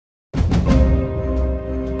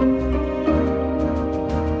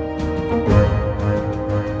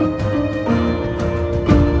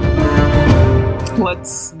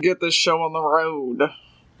let's get this show on the road.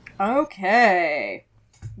 Okay.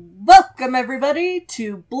 Welcome, everybody,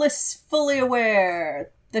 to Blissfully Aware,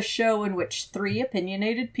 the show in which three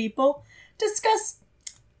opinionated people discuss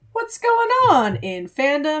what's going on in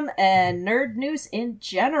fandom and nerd news in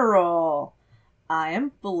general. I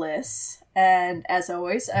am Bliss, and as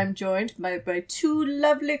always, I'm joined by two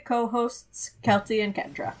lovely co-hosts, Kelty and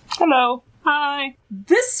Kendra. Hello. Hi.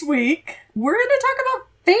 This week, we're going to talk about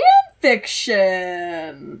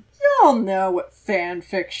fanfiction. Y'all know what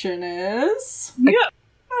fanfiction is. Yeah.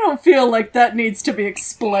 I don't feel like that needs to be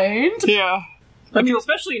explained. Yeah. I mean,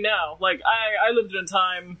 especially now. Like, I lived in a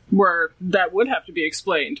time where that would have to be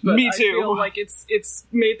explained. But Me too. I feel like it's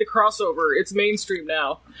made the crossover. It's mainstream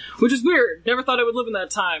now. Which is weird. Never thought I would live in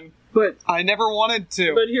that time. But I never wanted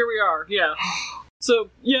to. But here we are, yeah. So,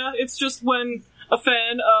 yeah, it's just when a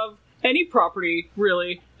fan of any property,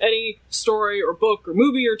 really, any story or book or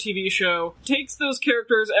movie or TV show, takes those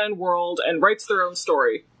characters and world and writes their own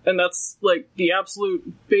story. And that's, like, the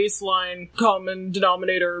absolute baseline, common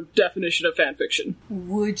denominator definition of fanfiction.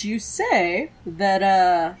 Would you say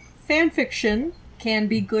that, fanfiction can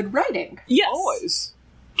be good writing? Yes. Always.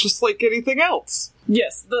 Just like anything else.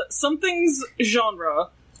 Yes, something's genre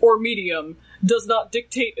or medium does not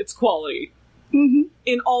dictate its quality. Mm-hmm.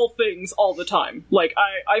 In all things, all the time. Like,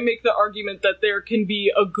 I make the argument that there can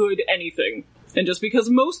be a good anything. And just because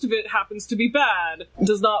most of it happens to be bad,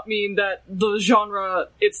 does not mean that the genre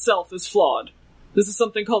itself is flawed. This is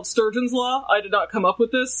something called Sturgeon's Law. I did not come up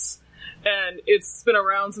with this. And it's been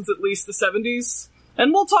around since at least the 70s.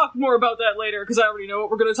 And we'll talk more about that later, because I already know what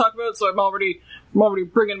we're going to talk about, so I'm already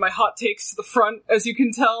bringing my hot takes to the front, as you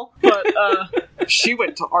can tell. But, She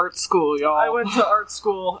went to art school, y'all. I went to art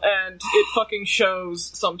school, and it fucking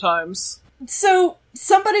shows sometimes. So,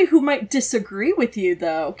 somebody who might disagree with you,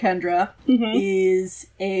 though, Kendra, is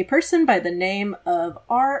a person by the name of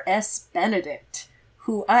R.S. Benedict,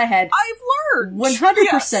 who I've learned! 100%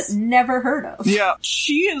 Yes. never heard of. Yeah.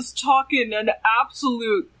 She is talking an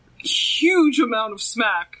absolute huge amount of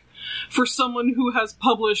smack for someone who has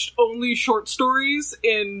published only short stories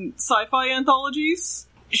in sci-fi anthologies.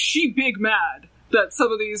 She big mad that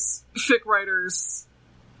some of these fic writers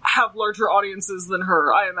have larger audiences than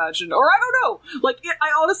her, I imagine. Or I don't know. Like,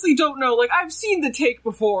 I honestly don't know. Like, I've seen the take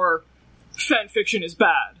before, fanfiction is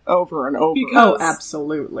bad. Over and over. Because Oh,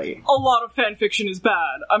 absolutely. a lot of fanfiction is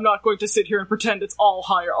bad. I'm not going to sit here and pretend it's all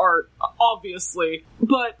high art, obviously.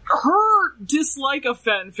 But her dislike of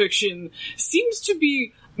fanfiction seems to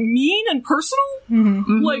be mean and personal.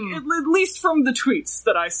 Mm-hmm. Like, at least from the tweets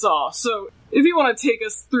that I saw. So, if you want to take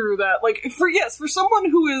us through that, like, for someone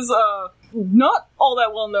who is, not all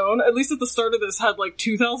that well known, at least at the start of this, had like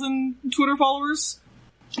 2,000 Twitter followers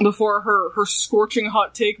before her scorching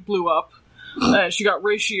hot take blew up. And she got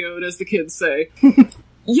ratioed, as the kids say.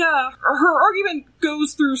 Yeah, her argument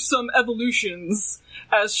goes through some evolutions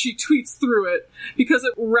as she tweets through it, because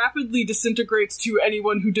it rapidly disintegrates to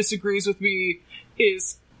anyone who disagrees with me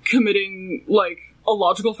is committing, like, a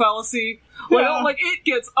logical fallacy. Like, it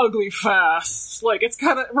gets ugly fast. Like, it's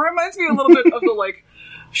kind of reminds me a little bit of the, like,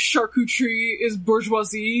 charcuterie is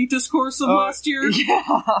bourgeoisie discourse of last year.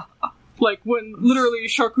 Yeah. Like, when literally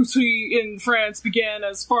charcuterie in France began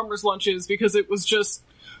as farmers' lunches because it was just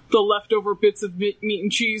the leftover bits of meat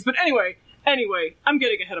and cheese. But anyway, I'm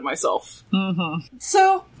getting ahead of myself. Mm-hmm.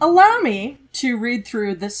 So, allow me to read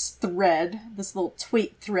through this thread, this little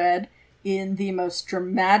tweet thread, in the most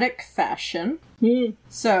dramatic fashion.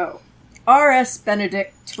 So, R.S.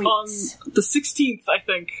 Benedict tweets. On the 16th, I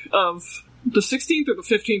think, of... The 16th or the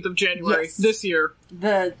 15th of January this year.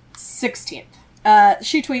 The 16th.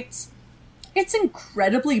 She tweets, "It's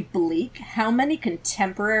incredibly bleak how many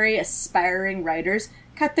contemporary aspiring writers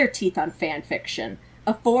cut their teeth on fanfiction,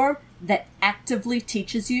 a form that actively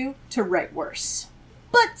teaches you to write worse.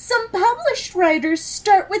 But some published writers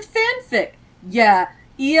start with fanfic. Yeah,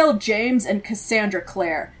 E.L. James and Cassandra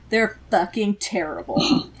Clare. They're fucking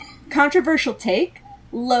terrible. Controversial take,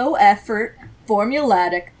 low effort,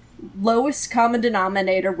 formulatic, lowest common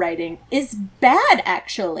denominator writing is bad,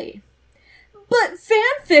 actually. But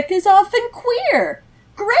fanfic is often queer.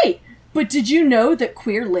 Great, but did you know that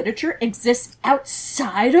queer literature exists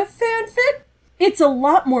outside of fanfic? It's a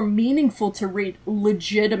lot more meaningful to read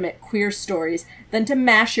legitimate queer stories than to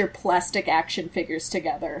mash your plastic action figures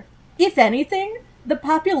together. If anything, the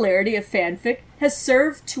popularity of fanfic has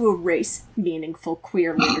served to erase meaningful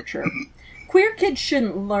queer literature. Queer kids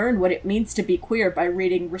shouldn't learn what it means to be queer by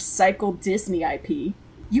reading recycled Disney IP.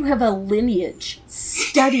 You have a lineage.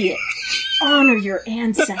 Study it. Honor your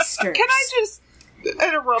ancestors." Can I just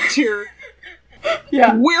interrupt here?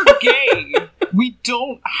 Yeah. We're gay. We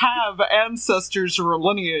don't have ancestors or a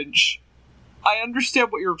lineage. I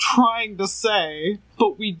understand what you're trying to say,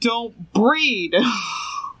 but we don't breed.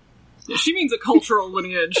 She means a cultural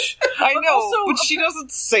lineage. I But know, also- but she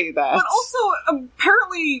doesn't say that. But also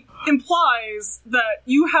apparently implies that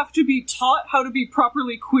you have to be taught how to be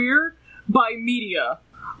properly queer by media.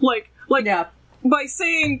 Like Yeah. by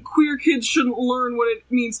saying queer kids shouldn't learn what it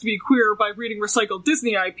means to be queer by reading recycled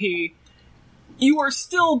Disney IP, you are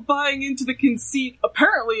still buying into the conceit,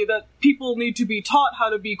 apparently, that people need to be taught how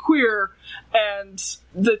to be queer, and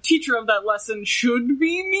the teacher of that lesson should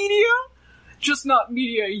be media, just not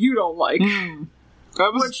media you don't like.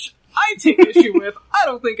 That was Which I take issue with. I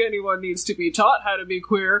don't think anyone needs to be taught how to be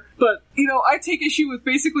queer, but, I take issue with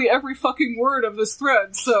basically every fucking word of this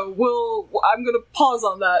thread, so I'm gonna pause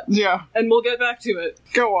on that, yeah. and we'll get back to it.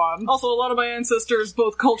 Go on. Also, a lot of my ancestors,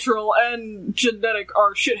 both cultural and genetic,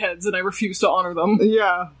 are shitheads, and I refuse to honor them.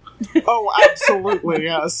 Yeah. Oh, absolutely,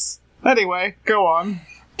 yes. Anyway, go on.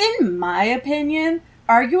 In my opinion,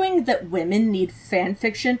 arguing that women need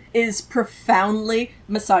fanfiction is profoundly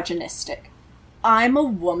misogynistic. I'm a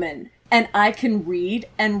woman, and I can read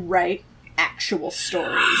and write actual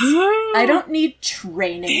stories. I don't need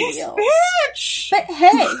training wheels. Bitch! But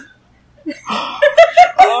hey,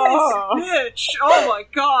 Oh, Bitch! Oh my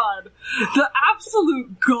god. The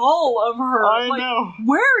absolute gall of her. I know.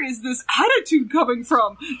 Where is this attitude coming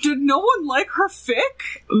from? Did no one like her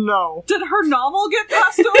fic? no. Did her novel get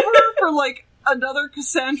passed over for, another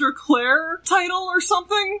Cassandra Clare title or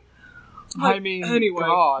something? I mean, anyway.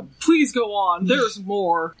 God. Please go on. There's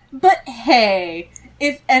more. but hey,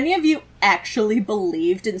 if any of you actually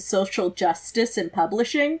believed in social justice in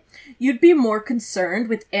publishing, you'd be more concerned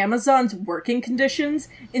with Amazon's working conditions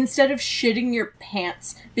instead of shitting your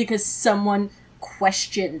pants because someone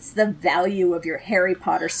questions the value of your Harry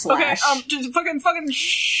Potter slash. Okay, just fucking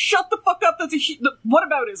shut the fuck up. That's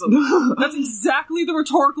whataboutism. That's exactly the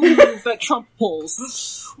rhetorical move that Trump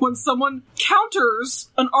pulls. When someone counters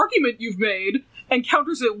an argument you've made, and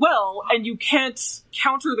counters it well, and you can't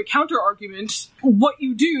counter the counter-argument, what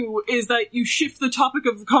you do is that you shift the topic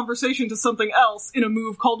of the conversation to something else in a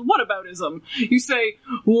move called whataboutism. You say,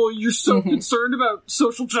 well, you're so concerned about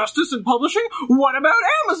social justice in publishing? What about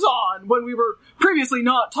Amazon? When we were previously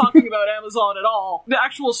not talking about Amazon at all. The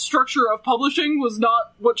actual structure of publishing was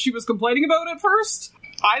not what she was complaining about at first.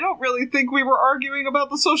 I don't really think we were arguing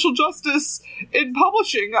about the social justice in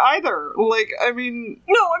publishing either. No, I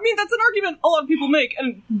mean, that's an argument a lot of people make,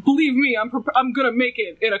 and believe me, I'm gonna make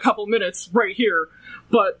it in a couple minutes right here.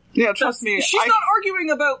 But Yeah, trust me. she's not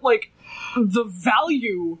arguing about, the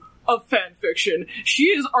value of fanfiction. She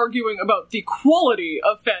is arguing about the quality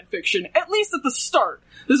of fanfiction, at least at the start.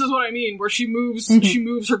 This is what I mean, where she moves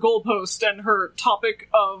her goalpost and her topic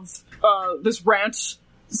of this rant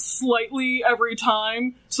slightly every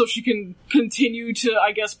time, so she can continue to,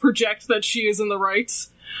 I guess, project that she is in the right.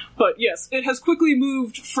 But yes, it has quickly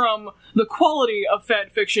moved from the quality of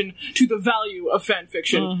fanfiction to the value of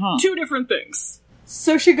fanfiction. Two different things.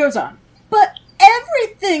 So she goes on. But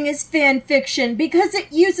everything is fanfiction because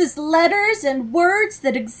it uses letters and words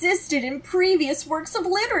that existed in previous works of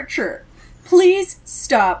literature. Please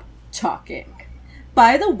stop talking.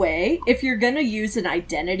 By the way, if you're gonna use an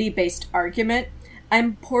identity-based argument,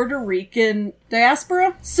 I'm Puerto Rican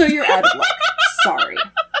diaspora, so you're out of luck. Sorry.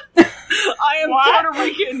 I am Puerto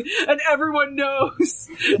Rican, and everyone knows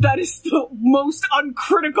that is the most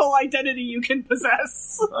uncritical identity you can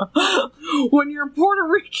possess. When you're a Puerto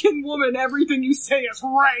Rican woman, everything you say is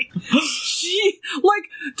right. Does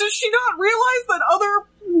she not realize that other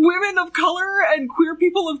women of color and queer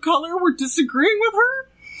people of color were disagreeing with her?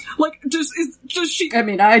 Does she... I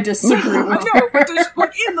mean, I disagree I with know, her.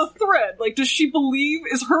 but in the thread, does she believe,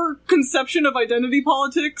 is her conception of identity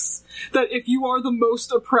politics that if you are the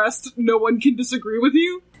most oppressed, no one can disagree with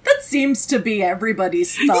you? That seems to be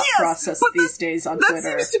everybody's thought Yes, process but these days on That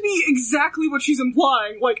Twitter. seems to be exactly what she's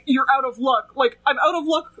implying. You're out of luck. I'm out of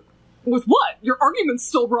luck with what? Your argument's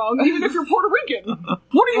still wrong, even if you're Puerto Rican.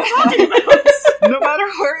 What are you talking about? No matter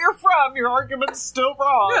where you're from, your argument's still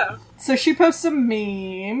wrong. Yeah. So she posts a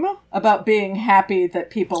meme about being happy that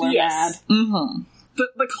people are Yes. mad. Mm-hmm.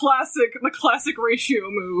 The classic ratio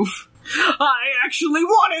move. I actually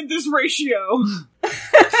wanted this ratio.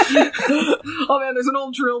 Oh man, there's an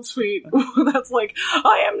old drill tweet that's like,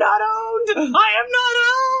 I am not owned! I am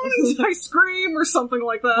not owned! I scream, or something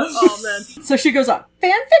like that. Oh man. So she goes on.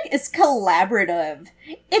 Fanfic is collaborative.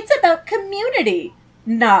 It's about community.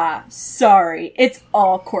 Nah, sorry. It's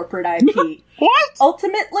all corporate IP. What?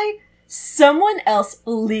 Ultimately, someone else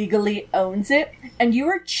legally owns it, and you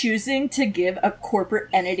are choosing to give a corporate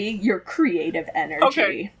entity your creative energy.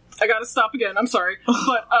 Okay. I gotta stop again, I'm sorry.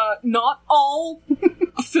 But, not all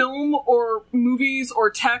film or movies or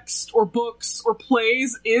text or books or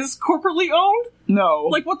plays is corporately owned. No.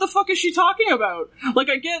 Like, what the fuck is she talking about? Like,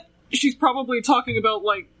 I get she's probably talking about,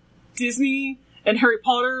 like, Disney and Harry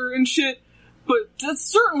Potter and shit, but that's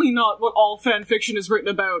certainly not what all fan fiction is written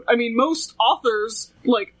about. I mean, most authors,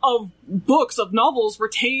 like, of books, of novels,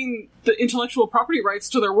 retain the intellectual property rights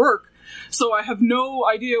to their work, so I have no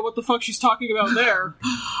idea what the fuck she's talking about there.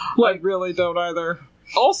 Like, I really don't either.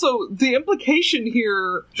 Also, the implication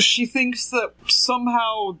here, she thinks that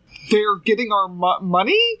somehow they're getting our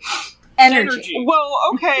money? Energy. Well,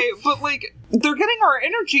 okay, but, like, they're getting our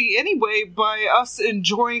energy anyway by us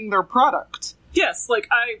enjoying their product. Yes, like,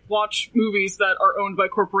 I watch movies that are owned by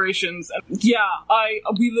corporations, and yeah,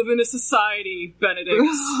 we live in a society, Benedict,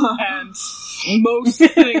 and most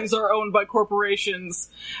things are owned by corporations,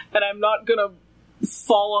 and I'm not gonna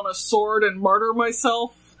fall on a sword and martyr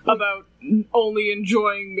myself about only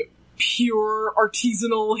enjoying pure,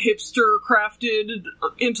 artisanal, hipster-crafted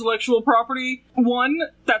intellectual property. One,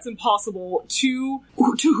 that's impossible. Two,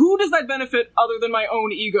 to who does that benefit other than my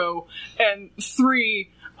own ego? And three,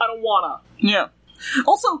 I don't wanna. Yeah.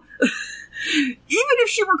 Also, even if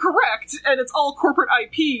she were correct, and it's all corporate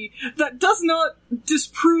IP, that does not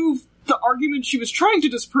disprove the argument she was trying to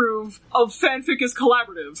disprove of fanfic is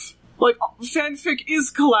collaborative. Like, fanfic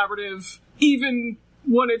is collaborative, even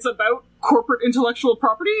when it's about corporate intellectual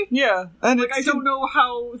property. Yeah. And like, I don't know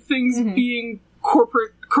how things being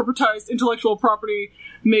corporatized intellectual property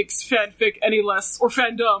makes fanfic any less, or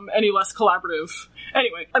fandom any less collaborative.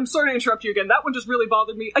 Anyway, I'm sorry to interrupt you again. That one just really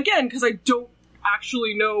bothered me. Again, because I don't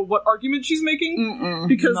actually know what argument she's making.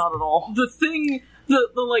 Because not at all. The thing, the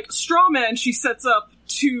like, straw man she sets up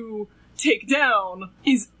to take down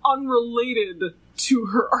is unrelated to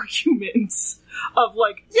her arguments of,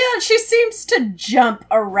 like... Yeah, she seems to jump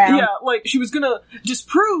around. Yeah, like, she was gonna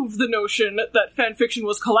disprove the notion that fanfiction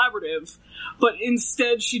was collaborative, but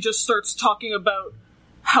instead she just starts talking about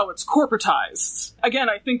how it's corporatized. Again,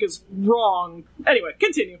 I think is wrong. Anyway,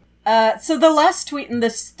 continue. So the last tweet in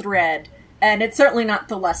this thread, and it's certainly not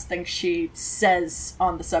the last thing she says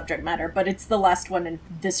on the subject matter, but it's the last one in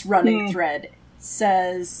this running thread,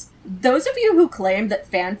 says, "Those of you who claim that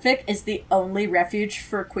fanfic is the only refuge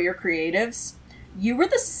for queer creatives, you were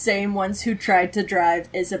the same ones who tried to drive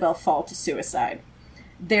Isabel Fall to suicide.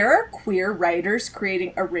 There are queer writers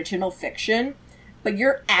creating original fiction, but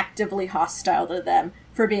you're actively hostile to them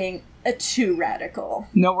for being too radical."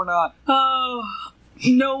 No, we're not. Oh,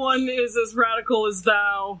 no one is as radical as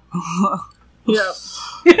thou. Yep.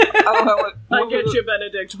 I don't know what I get you,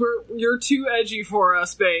 Benedict. You're too edgy for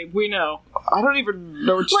us, babe. We know. I don't even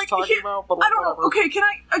know what she's talking about, but I don't whatever. know. Okay, can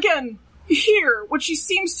I, again, here, what she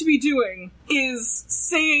seems to be doing is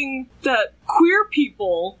saying that queer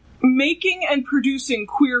people making and producing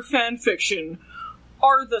queer fanfiction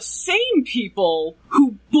are the same people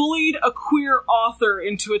who bullied a queer author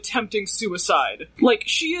into attempting suicide. Like,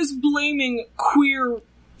 she is blaming queer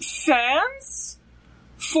fans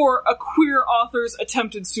for a queer author's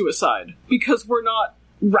attempted suicide because we're not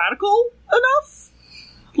radical enough?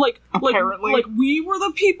 Apparently. Like we were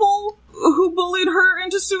the people who bullied her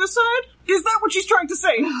into suicide? Is that what she's trying to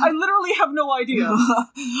say? I literally have no idea.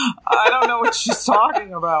 I don't know what she's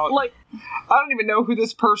talking about. Like, I don't even know who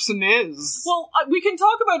this person is. Well, we can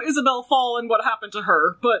talk about Isabel Fall and what happened to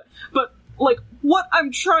her, but like, what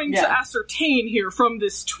I'm trying to ascertain here from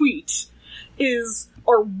this tweet is,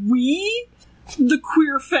 are we the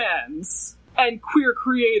queer fans and queer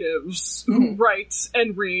creatives who write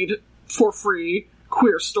and read for free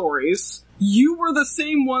queer stories? You were the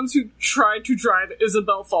same ones who tried to drive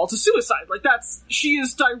Isabel Fall to suicide. Like, she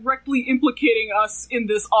is directly implicating us in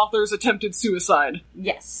this author's attempted suicide.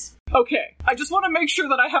 Yes. Okay, I just want to make sure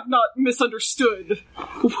that I have not misunderstood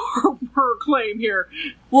her claim here.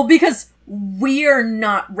 Well, because we are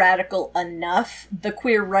not radical enough, the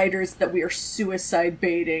queer writers that we are suicide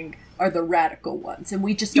baiting are the radical ones, and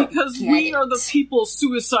we just don't Because get we it. are the people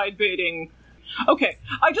suicide baiting. Okay,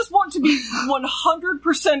 I just want to be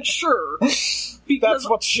 100% sure, because That's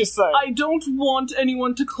what she said. I don't want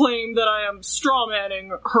anyone to claim that I am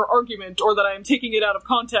strawmanning her argument or that I am taking it out of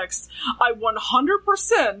context. I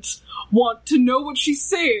 100% want to know what she's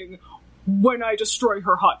saying when I destroy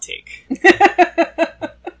her hot take.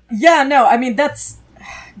 Yeah, no, I mean, that's...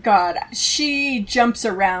 God, she jumps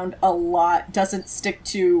around a lot, doesn't stick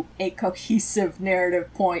to a cohesive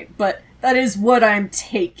narrative point, but that is what I'm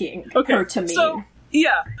taking her to mean. So,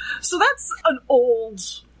 yeah. So that's an old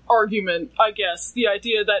argument, I guess. The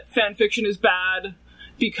idea that fanfiction is bad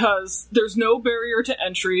because there's no barrier to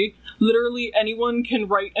entry. Literally anyone can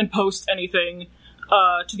write and post anything.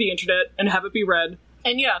 to the internet and have it be read.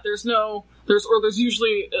 And yeah, there's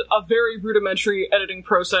usually a very rudimentary editing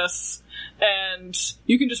process, and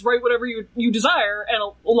you can just write whatever you desire, and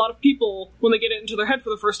a lot of people, when they get it into their head for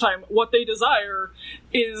the first time, what they desire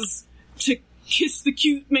is to kiss the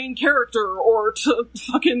cute main character, or to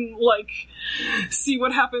fucking, like, see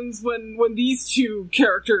what happens when these two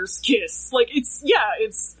characters kiss. Like, it's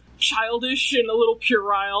childish and a little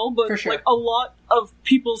puerile, but, For sure. like, a lot of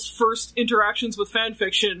people's first interactions with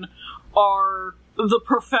fanfiction are the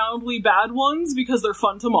profoundly bad ones because they're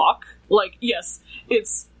fun to mock. Like, yes,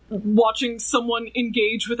 it's watching someone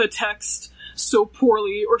engage with a text so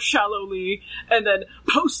poorly or shallowly and then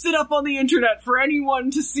post it up on the internet for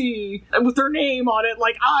anyone to see and with their name on it,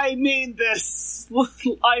 like, I made this,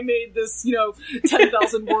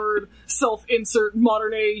 10,000 word self-insert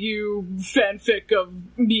modern AU fanfic of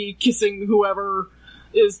me kissing whoever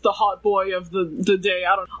is the hot boy of the day.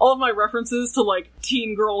 I don't know. All of my references to, like,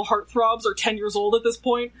 teen girl heartthrobs are 10 years old at this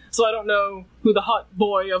point, so I don't know who the hot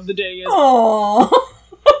boy of the day is. Aww.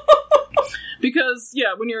 Because,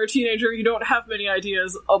 yeah, when you're a teenager, you don't have many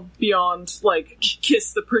ideas beyond, like,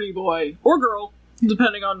 kiss the pretty boy. Or girl,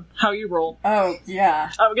 depending on how you roll. Oh,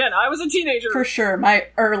 yeah. Again, I was a teenager. For sure, my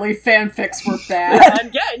early fanfics were bad.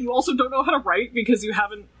 And yeah, you also don't know how to write because you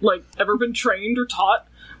haven't, like, ever been trained or taught.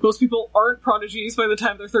 Most people aren't prodigies by the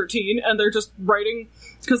time they're 13, and they're just writing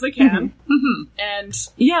because they can. Mm-hmm. And,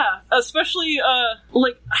 yeah, especially,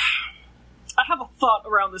 like, I have a thought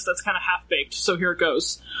around this that's kind of half-baked, so here it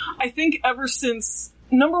goes. I think ever since,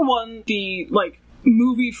 number one, the, like,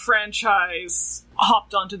 movie franchise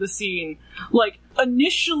hopped onto the scene, like,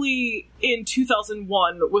 initially in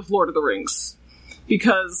 2001 with Lord of the Rings.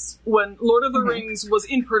 Because when Lord of the Rings was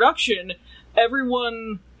in production,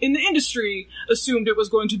 everyone in the industry assumed it was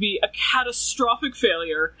going to be a catastrophic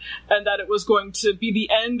failure, and that it was going to be the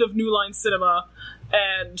end of New Line Cinema,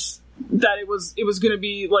 and that it was going to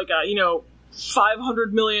be like a,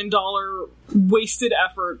 $500 million wasted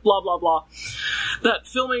effort, blah, blah, blah. That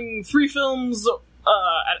filming 3 films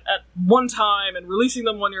at one time and releasing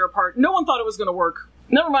them 1 year apart, no one thought it was going to work.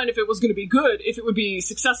 Never mind if it was going to be good, if it would be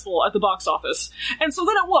successful at the box office. And so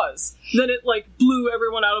then it was. Then it, like, blew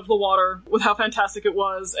everyone out of the water with how fantastic it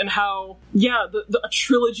was and how, yeah, a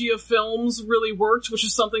trilogy of films really worked, which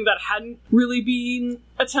is something that hadn't really been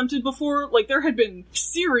attempted before. Like, there had been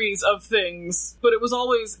series of things, but it was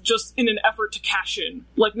always just in an effort to cash in.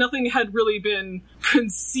 Like, nothing had really been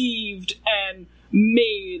conceived and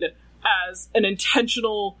made as an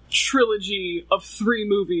intentional trilogy of 3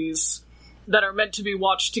 movies that are meant to be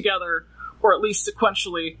watched together, or at least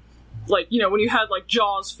sequentially. Like, when you had, like,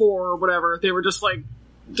 Jaws 4 or whatever, they were just like,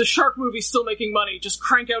 the shark movie's still making money, just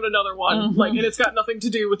crank out another one. Mm-hmm. Like, and it's got nothing to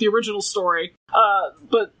do with the original story.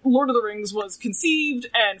 But Lord of the Rings was conceived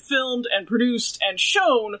and filmed and produced and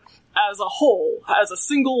shown as a whole, as a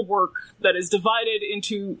single work that is divided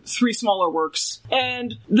into 3 smaller works.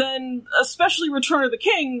 And then, especially Return of the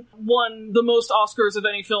King won the most Oscars of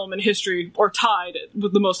any film in history, or tied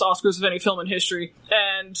with the most Oscars of any film in history,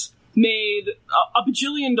 and made a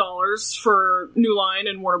bajillion dollars for New Line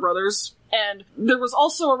and Warner Brothers. And there was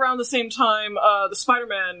also, around the same time,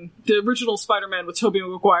 the original Spider-Man with Tobey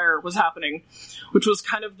Maguire was happening, which was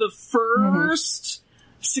kind of the first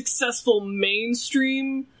successful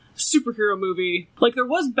mainstream superhero movie. Like, there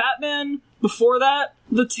was Batman before that.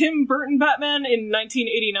 The Tim Burton Batman in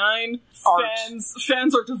 1989.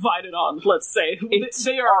 Fans are divided on, let's say.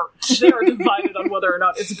 They are divided on whether or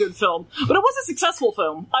not it's a good film. But it was a successful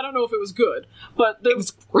film. I don't know if it was good, but it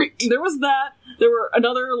was great. There was that. There were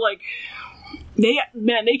another, like,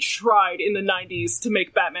 they tried in the 90s to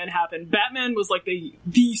make Batman happen. Batman was like the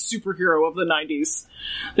superhero of the 90s.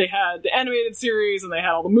 They had the animated series and they had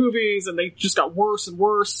all the movies and they just got worse and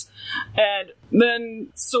worse. And then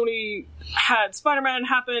Sony had Spider-Man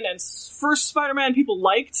happen, and first Spider-Man people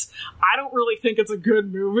liked. I don't really think it's a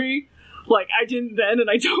good movie. Like, I didn't then and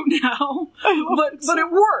I don't now. But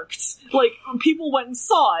it worked. Like, people went and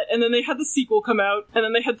saw it, and then they had the sequel come out, and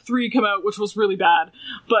then they had 3 come out, which was really bad.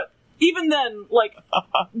 But even then, like,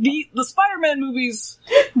 the Spider-Man movies...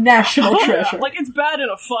 National treasure. Like, it's bad in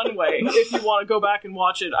a fun way, if you want to go back and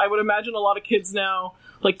watch it. I would imagine a lot of kids now,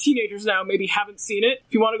 like teenagers now, maybe haven't seen it.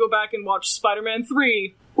 If you want to go back and watch Spider-Man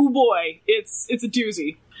 3, ooh boy, it's a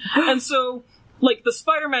doozy. And so, like, the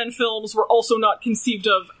Spider-Man films were also not conceived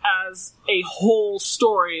of as a whole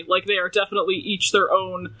story. Like, they are definitely each their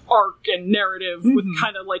own arc and narrative with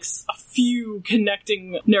kind of, like, a few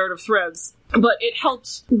connecting narrative threads. But it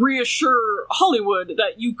helped reassure Hollywood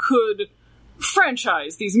that you could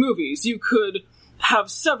franchise these movies. You could have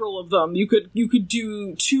several of them. You could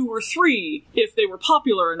do 2 or 3 if they were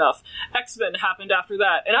popular enough. X-Men happened after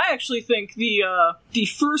that, and I actually think the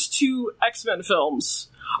first 2 X-Men films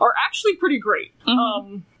are actually pretty great.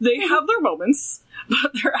 They have their moments,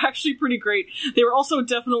 but they're actually pretty great. They were also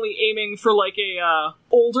definitely aiming for like a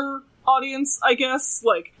older audience, I guess.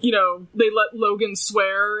 Like, you know, they let Logan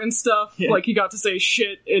swear and stuff. Yeah. Like, he got to say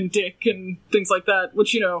shit and dick and things like that,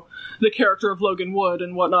 which, you know, the character of Logan would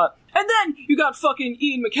and whatnot. And then you got fucking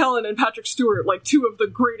Ian McKellen and Patrick Stewart, like 2 of the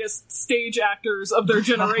greatest stage actors of their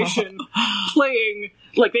generation, playing.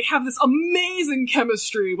 Like, they have this amazing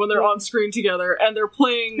chemistry when they're on screen together, and they're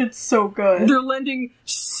playing... It's so good. They're lending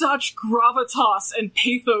such gravitas and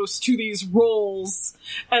pathos to these roles,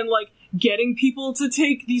 and, like, getting people to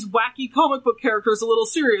take these wacky comic book characters a little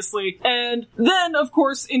seriously. And then, of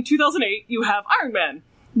course, in 2008, you have Iron Man,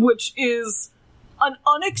 which is an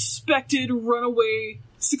unexpected runaway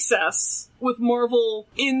success, with Marvel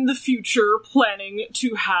in the future planning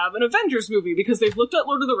to have an Avengers movie, because they've looked at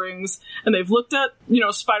Lord of the Rings, and they've looked at, you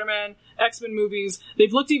know, Spider-Man, X-Men movies,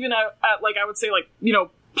 they've looked even at like, I would say, like, you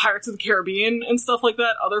know, Pirates of the Caribbean and stuff like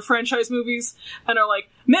that, other franchise movies, and are like,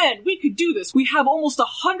 man, we could do this. We have almost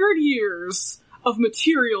 100 years of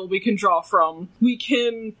material we can draw from. We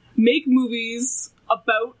can make movies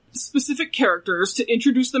about specific characters to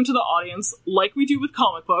introduce them to the audience, like we do with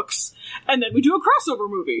comic books, and then we do a crossover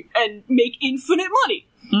movie and make infinite money.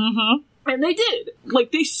 Mm-hmm. And they did.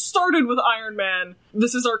 Like, they started with Iron Man.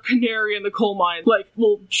 This is our canary in the coal mine. Like,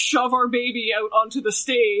 we'll shove our baby out onto the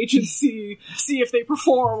stage and see if they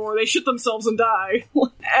perform or they shit themselves and die.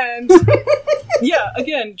 And, yeah,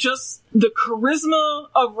 again, just the charisma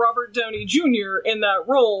of Robert Downey Jr. in that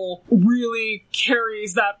role really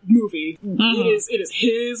carries that movie. Mm-hmm. It is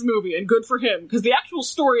his movie, and good for him, because the actual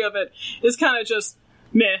story of it is kind of just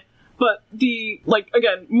meh. But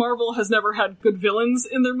again, Marvel has never had good villains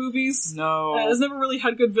in their movies. No. Has never really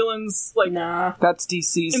had good villains, nah. That's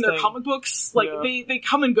DC's in their thing. comic books. Like, yeah. They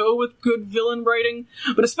come and go with good villain writing,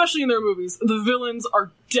 but especially in their movies, the villains are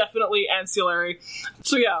definitely ancillary.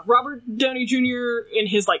 So yeah, Robert Downey Jr. in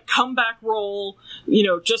his, like, comeback role, you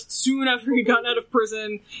know, just soon after he got out of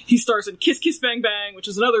prison, he stars in Kiss Kiss Bang Bang, which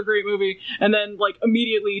is another great movie, and then, like,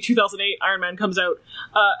 immediately, 2008, Iron Man comes out.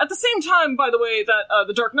 At the same time, by the way, that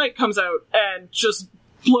The Dark Knight comes out and just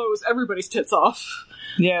blows everybody's tits off.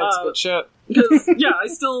 Yeah, it's good shit. Because, yeah, I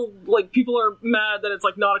still, like, people are mad that it's,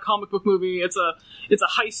 like, not a comic book movie, it's a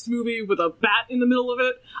heist movie with a bat in the middle of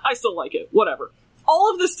it. I still like it, whatever.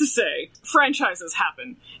 All of this to say, franchises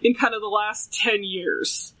happen in kind of the last 10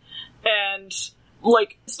 years. And,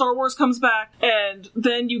 like, Star Wars comes back, and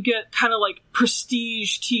then you get kind of, like,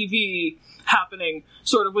 prestige TV happening,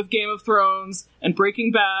 sort of with Game of Thrones and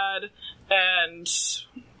Breaking Bad and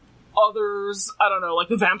others. I don't know, like,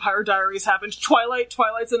 the Vampire Diaries happened.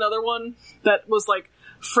 Twilight's another one that was, like,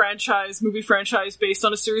 movie franchise based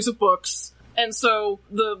on a series of books. And so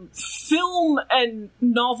the film and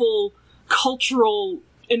novel cultural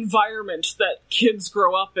environment that kids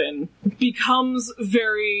grow up in becomes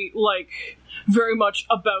very much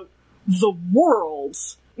about the world,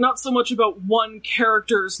 not so much about one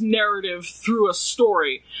character's narrative through a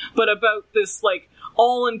story, but about this, like,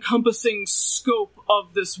 all-encompassing scope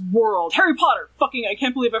of this world. Harry Potter! I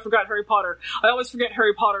can't believe I forgot Harry Potter. I always forget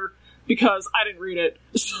Harry Potter because I didn't read it.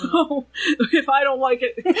 So, if I don't like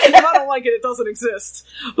it, it doesn't exist.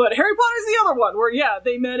 But Harry Potter's the other one where, yeah,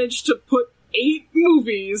 they managed to put 8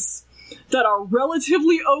 movies that are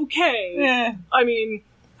relatively okay. Yeah. I mean,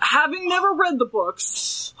 having never read the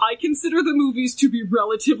books, I consider the movies to be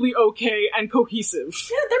relatively okay and cohesive.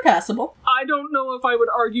 Yeah, they're passable. I don't know if I would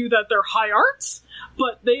argue that they're high art,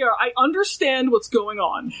 but they are. I understand what's going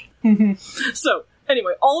on. So,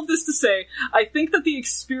 anyway, all of this to say, I think that the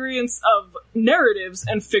experience of narratives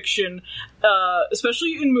and fiction,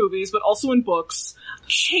 especially in movies, but also in books,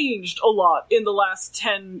 changed a lot in the last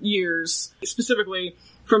 10 years, specifically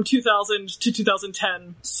from 2000 to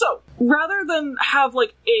 2010. So, rather than have,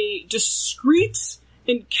 like, a discrete,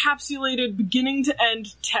 encapsulated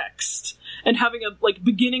beginning-to-end text, and having a, like,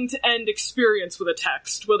 beginning-to-end experience with a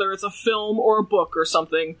text, whether it's a film or a book or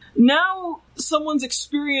something, now someone's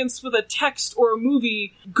experience with a text or a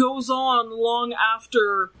movie goes on long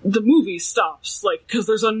after the movie stops, like, because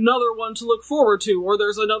there's another one to look forward to, or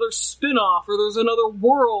there's another spin-off, or there's another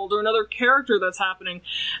world, or another character that's happening.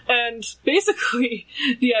 And basically,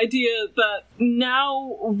 the idea that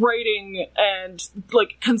now writing and,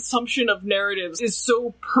 like, consumption of narratives is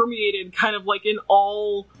so permeated kind of, like, in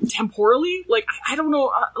all temporally. Like, I don't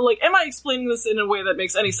know, like, am I explaining this in a way that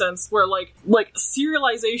makes any sense, where, like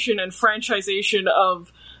serialization and franchisation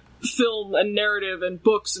of film and narrative and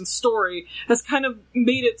books and story has kind of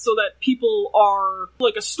made it so that people are,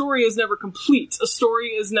 like, a story is never complete. A story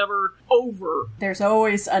is never over. There's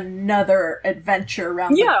always another adventure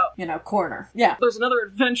around the, corner. Yeah. There's another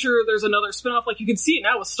adventure, there's another spin-off. Like, you can see it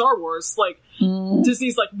now with Star Wars. Like,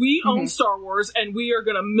 Disney's like, we own Star Wars, and we are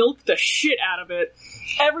gonna milk the shit out of it.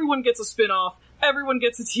 Everyone gets a spin-off. Everyone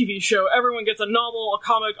gets a TV show, everyone gets a novel, a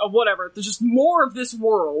comic, a whatever. There's just more of this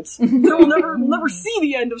world. We'll never see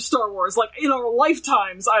the end of Star Wars, like, in our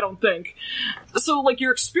lifetimes, I don't think. So, like,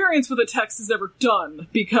 your experience with a text is never done,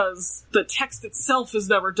 because the text itself is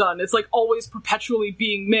never done. It's, like, always perpetually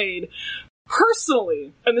being made.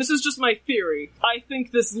 Personally, and this is just my theory, I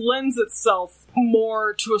think this lends itself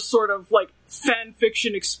more to a sort of, like, fan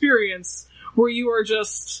fiction experience where you are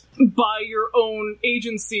just, by your own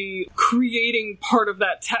agency, creating part of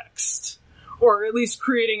that text. Or at least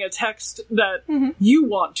creating a text that you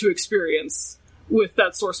want to experience with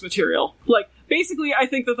that source material. Like, basically, I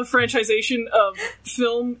think that the franchisation of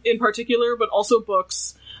film in particular, but also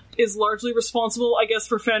books, is largely responsible, I guess,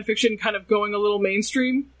 for fanfiction kind of going a little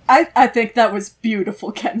mainstream. I think that was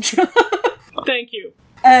beautiful, Kendra. Thank you.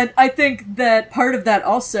 And I think that part of that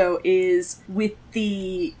also is with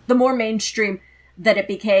the more mainstream that it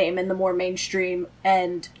became, and the more mainstream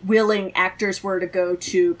and willing actors were to go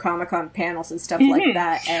to Comic-Con panels and stuff like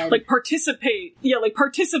that, and like participate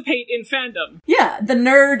in fandom. Yeah, the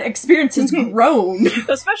nerd experience has grown.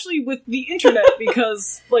 Especially with the internet,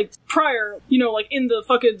 because, like, prior, like, in the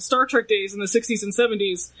fucking Star Trek days in the 60s and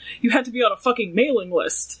 70s, you had to be on a fucking mailing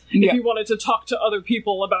list if you wanted to talk to other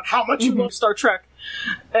people about how much you love Star Trek.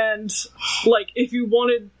 And, like, if you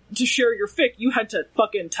wanted to share your fic, you had to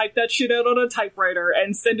fucking type that shit out on a typewriter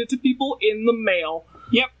and send it to people in the mail.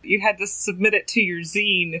 Yep, you had to submit it to your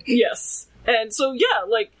zine. Yes. And so, yeah,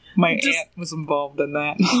 like... My aunt was involved in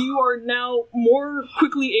that. You are now more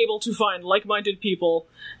quickly able to find like-minded people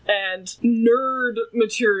and nerd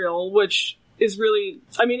material, which is really...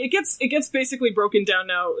 I mean, it gets basically broken down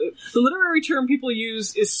now. The literary term people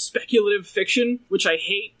use is speculative fiction, which I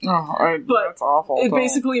hate. But that's awful. It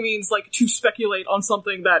basically means, like, to speculate on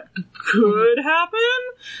something that could happen.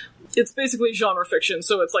 It's basically genre fiction,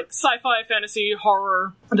 so it's like sci-fi, fantasy,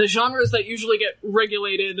 horror. The genres that usually get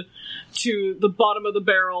regulated to the bottom of the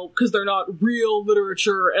barrel because they're not real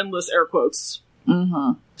literature, endless air quotes.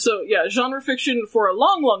 So, yeah, genre fiction for a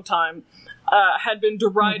long, long time had been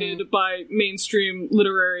derided by mainstream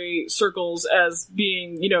literary circles as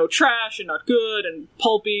being, trash and not good and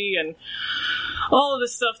pulpy and all of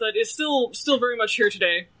this stuff that is still very much here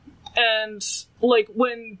today. And, like,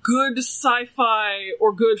 when good sci-fi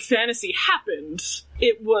or good fantasy happened,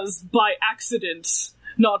 it was by accident,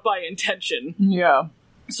 not by intention. Yeah.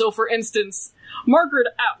 So, for instance, Margaret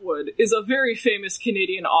Atwood is a very famous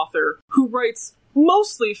Canadian author who writes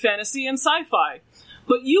mostly fantasy and sci-fi.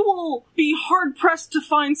 But you will be hard-pressed to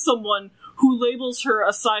find someone who labels her a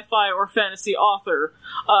sci-fi or fantasy author.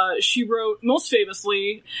 She wrote, most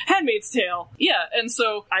famously, Handmaid's Tale. Yeah, and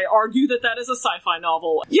so I argue that is a sci-fi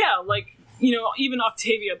novel. Yeah, like, even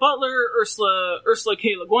Octavia Butler, Ursula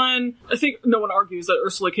K. Le Guin. I think no one argues that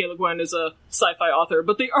Ursula K. Le Guin is a sci-fi author,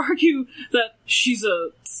 but they argue that she's a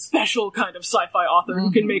special kind of sci-fi author who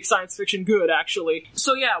can make science fiction good, actually.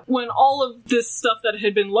 So yeah, when all of this stuff that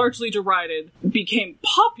had been largely derided became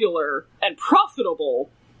popular and profitable,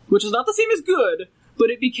 which is not the same as good, but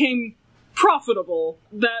it became profitable,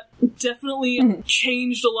 that definitely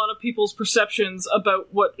changed a lot of people's perceptions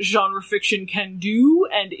about what genre fiction can do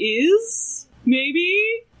and is,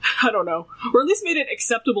 maybe? I don't know. Or at least made it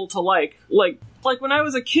acceptable to like. Like when I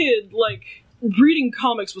was a kid, like, reading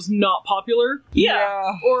comics was not popular.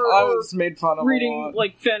 Yeah. Or I was made fun of reading,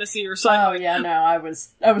 like, fantasy or sci-fi. Oh, yeah, no, I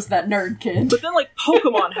was that nerd kid. But then, like,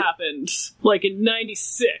 Pokemon happened, like, in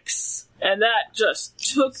 96. And that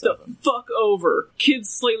just took the fuck over. Kids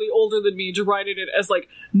slightly older than me derided it as, like,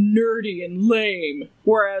 nerdy and lame.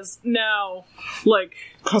 Whereas now, like...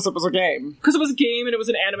 Because it was a game. Because it was a game, and it was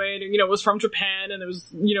an anime, and, it was from Japan, and there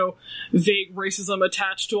was, vague racism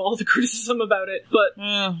attached to all the criticism about it. But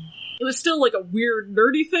it was still, like, a weird,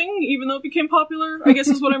 nerdy thing, even though it became popular, I guess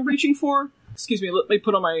is what I'm reaching for. Excuse me, let me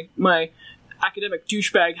put on my academic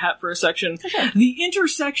douchebag hat for a section. The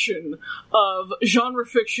intersection of genre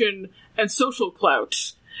fiction and social clout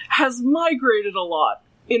has migrated a lot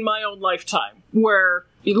in my own lifetime, where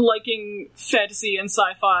liking fantasy and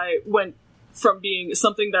sci-fi went from being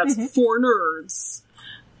something that's for nerds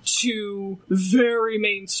to very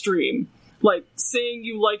mainstream. Like, saying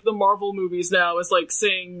you like the Marvel movies now is like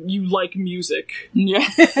saying you like music. Yeah.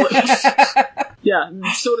 Yeah,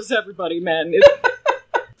 so does everybody, man.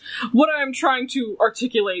 What I'm trying to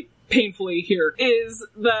articulate painfully here, is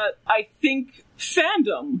that I think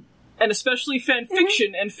fandom, and especially fan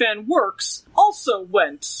fiction and fan works, also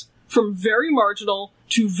went from very marginal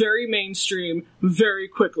to very mainstream very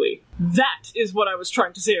quickly. That is what I was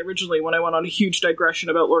trying to say originally when I went on a huge digression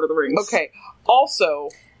about Lord of the Rings. Okay, also,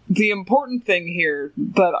 the important thing here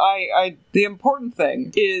the important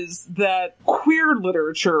thing is that queer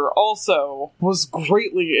literature also was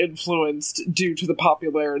greatly influenced due to the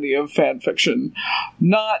popularity of fanfiction.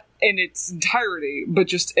 Not in its entirety, but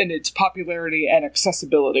just in its popularity and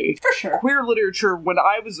accessibility. For sure. Queer literature, when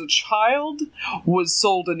I was a child, was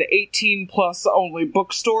sold in 18-plus only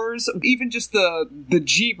bookstores. Even just the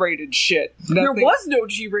G-rated shit. There was no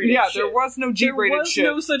G-rated shit. Yeah, there was no G-rated shit.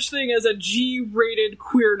 There was no such thing as a G-rated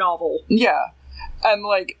queer novel. Yeah. And,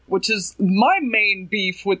 like, which is my main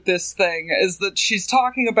beef with this thing, is that she's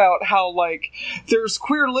talking about how, like, there's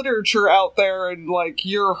queer literature out there and, like,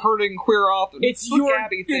 you're hurting queer authors. It's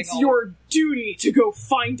your duty to go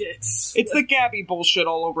find it. It's the Gabby bullshit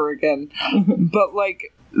all over again. But,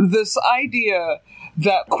 like, this idea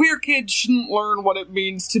that queer kids shouldn't learn what it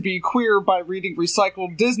means to be queer by reading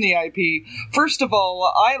recycled Disney IP. First of all,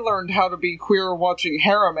 I learned how to be queer watching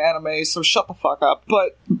harem anime, so shut the fuck up.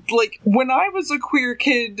 But, like, when I was a queer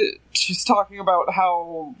kid, she's talking about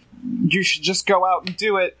how you should just go out and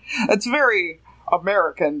do it. It's very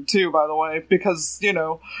American, too, by the way, because, you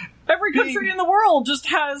know... Every country in the world just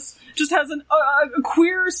has a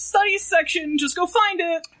queer studies section. Just go find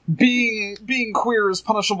it. Being queer is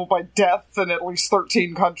punishable by death in at least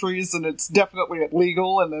 13 countries, and it's definitely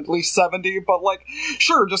illegal in at least 70, but, like,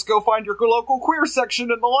 sure, just go find your local queer section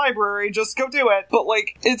in the library, just go do it. But,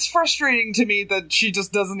 like, it's frustrating to me that she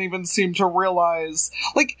just doesn't even seem to realize,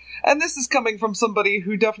 like, and this is coming from somebody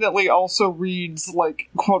who definitely also reads, like,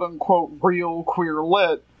 quote-unquote real queer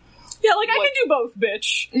lit. Yeah, like, I can do both,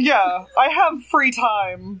 bitch. Yeah, I have free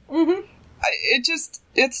time. Mm-hmm.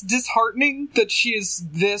 It's disheartening that she is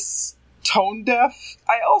this tone deaf.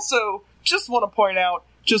 I also just want to point out,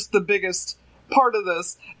 just the biggest part of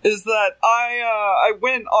this, is that I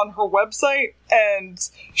went on her website, and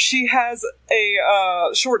she has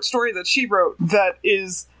a short story that she wrote that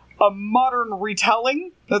is a modern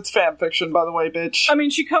retelling. That's fanfiction, by the way, bitch. I mean,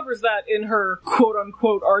 she covers that in her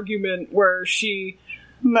quote-unquote argument where she...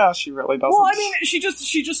 No, she really doesn't. Well, I mean, she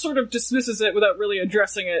just sort of dismisses it without really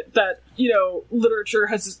addressing it, that, you know, literature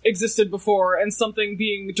has existed before, and something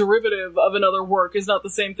being derivative of another work is not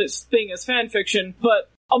the same thing as fanfiction,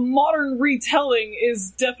 but a modern retelling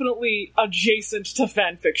is definitely adjacent to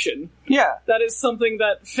fanfiction. Yeah. That is something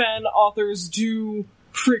that fan authors do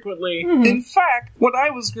frequently. Mm-hmm. In fact, when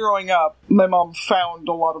I was growing up, my mom found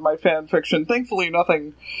a lot of my fanfiction. Thankfully,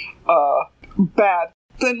 nothing, bad.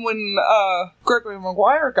 Then when Gregory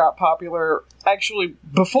Maguire got popular, actually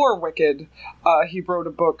before Wicked, he wrote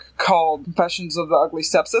a book called Confessions of the Ugly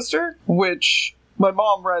Stepsister, which my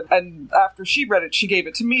mom read, and after she read it, she gave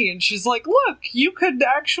it to me, and she's like, look, you could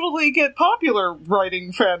actually get popular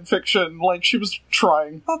writing fan fiction, like she was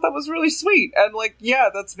trying. I thought that was really sweet, and like, yeah,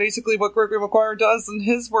 that's basically what Gregory Maguire does, and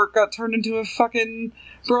his work got turned into a fucking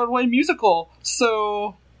Broadway musical,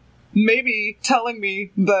 so maybe telling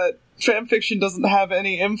me that fanfiction doesn't have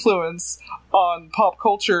any influence on pop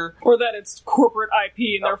culture. Or that it's corporate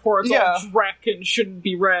IP and therefore it's all dreck and shouldn't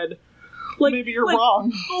be read. Like, maybe you're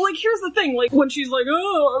wrong. Well, like, here's the thing, like, when she's like,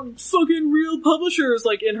 oh, fucking real publishers,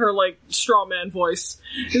 like, in her, like, straw man voice,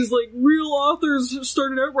 is like, real authors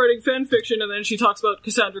started out writing fanfiction, and then she talks about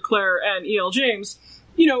Cassandra Clare and E.L. James,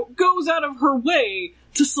 you know, goes out of her way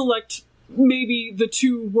to select maybe the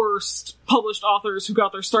two worst published authors who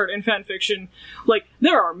got their start in fanfiction. Like,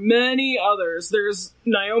 there are many others. There's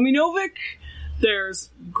Naomi Novik, there's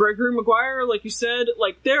Gregory Maguire, like you said,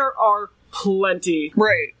 like, there are plenty.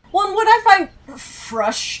 Right. Well, and what I find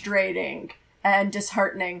frustrating and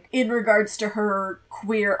disheartening in regards to her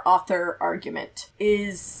queer author argument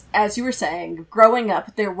is, as you were saying, growing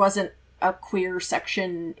up, there wasn't a queer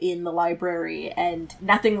section in the library, and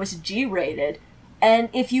nothing was G-rated. And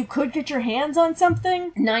if you could get your hands on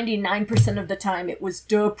something, 99% of the time it was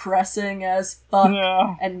depressing as fuck,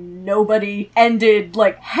 and nobody ended,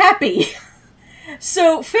 like, happy.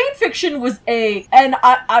 So, fanfiction was and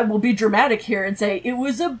I will be dramatic here and say, it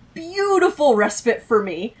was a beautiful respite for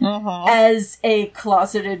me, as a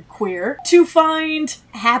closeted queer, to find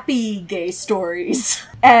happy gay stories.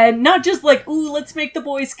 And not just like, ooh, let's make the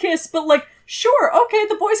boys kiss, but like, sure, okay,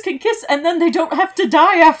 the boys can kiss, and then they don't have to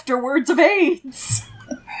die afterwards of AIDS.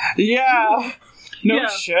 Yeah. No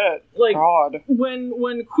shit. Like, God.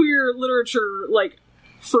 When queer literature, like,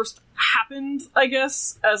 first happened, I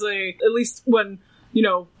guess, at least when, you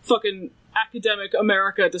know, fucking academic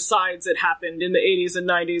America decides it happened in the 80s and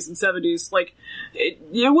 90s and 70s, like,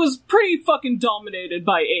 it was pretty fucking dominated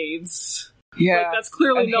by AIDS. Yeah, like, that's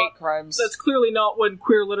clearly and not hate crimes. That's clearly not when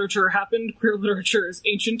queer literature happened. Queer literature is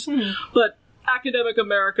ancient, but academic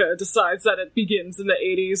America decides that it begins in the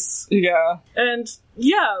 80s. Yeah. And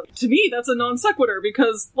yeah, to me that's a non sequitur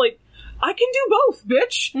because, like, I can do both,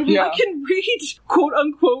 bitch. Yeah. I can read quote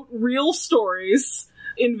unquote real stories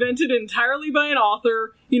invented entirely by an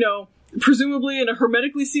author, you know, presumably in a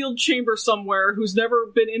hermetically sealed chamber somewhere, who's never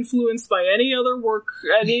been influenced by any other work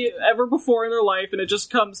ever before in their life, and it just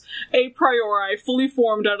comes a priori, fully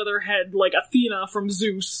formed out of their head, like Athena from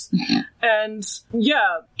Zeus. And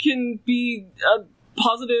yeah, can be a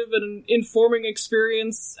positive and informing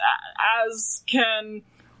experience, as can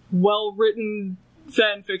well-written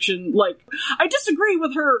fan fiction. Like, I disagree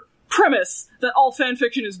with her premise that all fan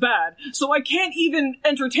fiction is bad, so I can't even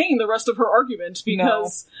entertain the rest of her argument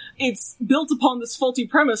because it's built upon this faulty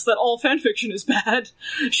premise that all fan fiction is bad.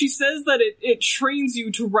 She says that it trains you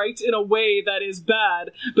to write in a way that is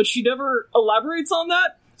bad, but she never elaborates on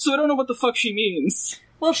that, so I don't know what the fuck she means.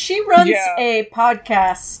 Well, she runs a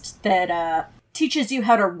podcast that teaches you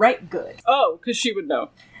how to write good. Oh, because she would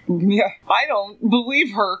know. Yeah, I don't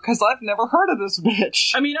believe her, because I've never heard of this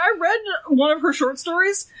bitch. I mean, I read one of her short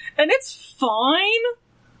stories, and it's fine.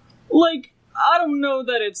 Like, I don't know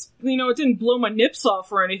that it's, you know, it didn't blow my nips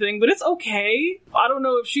off or anything, but it's okay. I don't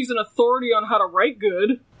know if she's an authority on how to write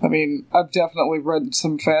good. I mean, I've definitely read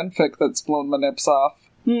some fanfic that's blown my nips off.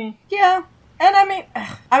 Yeah, and I mean,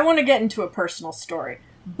 I want to get into a personal story.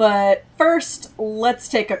 But first, let's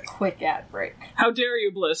take a quick ad break. How dare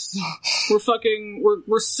you, Bliss? We're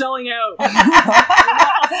selling out. We're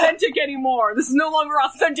not authentic anymore. This is no longer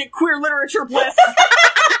authentic queer literature, Bliss.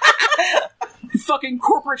 You fucking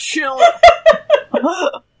corporate shill.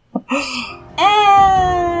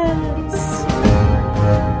 And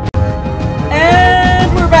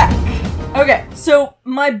we're back. Okay, so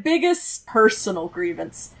my biggest personal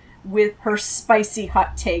grievance with her spicy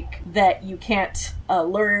hot take that you can't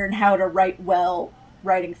learn how to write well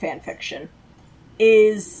writing fanfiction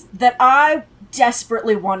is that I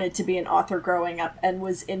desperately wanted to be an author growing up and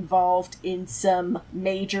was involved in some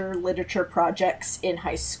major literature projects in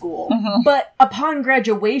high school. But upon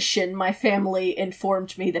graduation, my family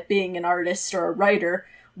informed me that being an artist or a writer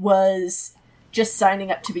was just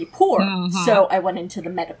signing up to be poor. So I went into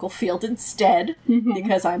the medical field instead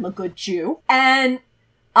because I'm a good Jew. And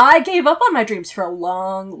I gave up on my dreams for a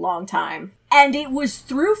long, long time. And it was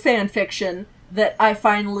through fanfiction that I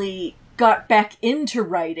finally got back into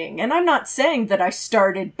writing. And I'm not saying that I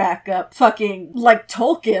started back up fucking like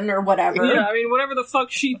Tolkien or whatever. Yeah, I mean, whatever the fuck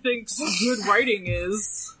she thinks good writing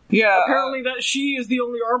is. Yeah. Apparently that she is the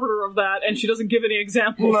only arbiter of that, and she doesn't give any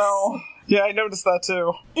examples. No. Yeah, I noticed that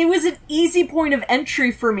too. It was an easy point of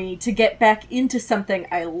entry for me to get back into something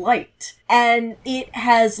I liked. And it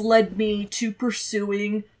has led me to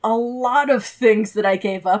pursuing a lot of things that I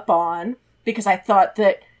gave up on because I thought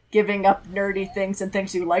that giving up nerdy things and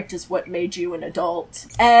things you liked is what made you an adult.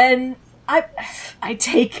 And I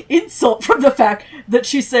take insult from the fact that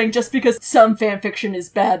she's saying just because some fanfiction is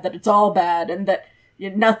bad, that it's all bad, and that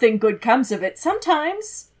nothing good comes of it.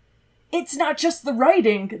 Sometimes it's not just the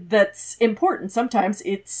writing that's important. Sometimes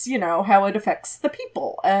it's, you know, how it affects the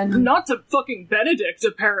people. And not to fucking Benedict,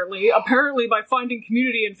 apparently. Apparently, by finding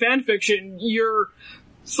community in fanfiction, you're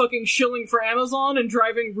fucking shilling for Amazon and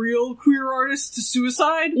driving real queer artists to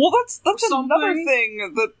suicide. Well, that's another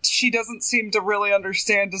thing that she doesn't seem to really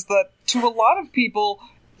understand, is that to a lot of people,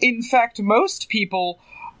 in fact, most people,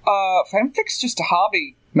 fanfic's just a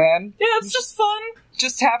hobby, man. Yeah, it's just fun.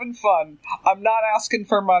 Just having fun. I'm not asking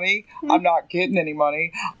for money. I'm not getting any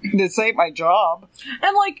money. This ain't my job.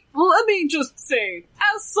 And, like, let me just say,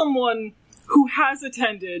 as someone who has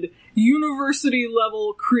attended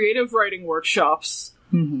university-level creative writing workshops,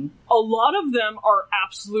 a lot of them are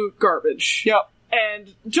absolute garbage. Yep.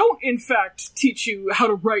 And don't, in fact, teach you how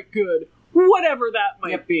to write good, whatever that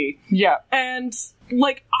might be. Yeah. And,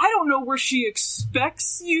 like, I don't know where she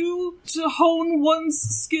expects you to hone one's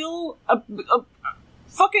skill.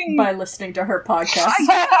 Fucking... by listening to her podcast. I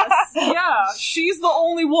guess. Yeah, she's the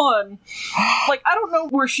only one. Like, I don't know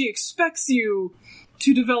where she expects you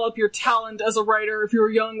to develop your talent as a writer if you're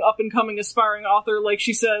a young, up-and-coming, aspiring author, like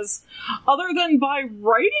she says, other than by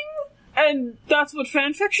writing? And that's what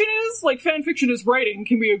fanfiction is? Like, fanfiction is writing.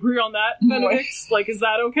 Can we agree on that, Benedict? Like, is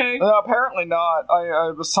that okay? Apparently not.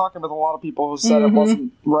 I was talking with a lot of people who said it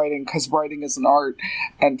wasn't writing, because writing is an art,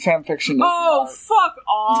 and fanfiction is an art. Fuck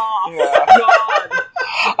off! Yeah. God!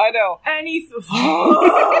 I know. I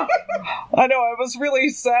know, I was really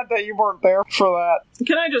sad that you weren't there for that.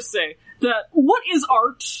 Can I just say, that what is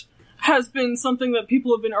art has been something that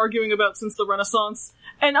people have been arguing about since the Renaissance,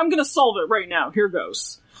 and I'm gonna solve it right now. Here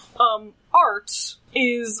goes. Art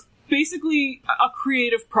is basically a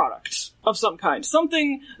creative product of some kind.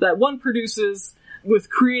 Something that one produces with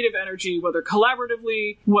creative energy, whether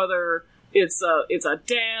collaboratively, whether it's a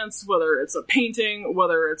dance, whether it's a painting,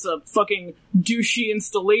 whether it's a fucking douchey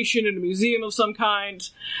installation in a museum of some kind.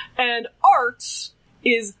 And art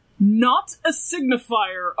is not a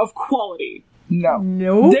signifier of quality.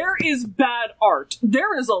 No. There is bad art.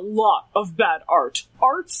 There is a lot of bad art.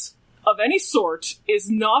 Art of any sort is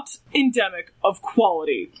not endemic of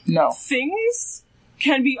quality. No. Things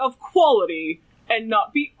can be of quality and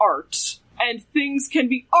not be art. And things can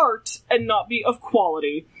be art and not be of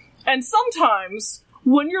quality. And sometimes,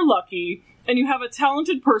 when you're lucky, and you have a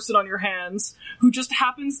talented person on your hands who just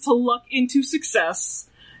happens to luck into success,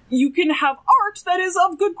 you can have art that is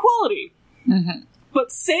of good quality. Mm-hmm.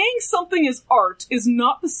 But saying something is art is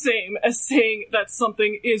not the same as saying that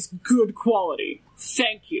something is good quality.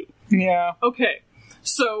 Thank you. Yeah. Okay,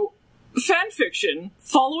 so fanfiction,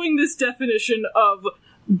 following this definition of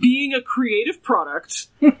being a creative product,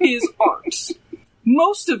 is art.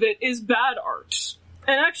 Most of it is bad art.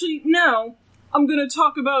 And actually, now, I'm gonna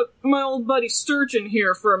talk about my old buddy Sturgeon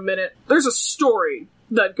here for a minute. There's a story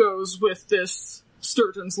that goes with this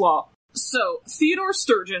Sturgeon's Law. So, Theodore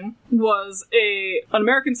Sturgeon was an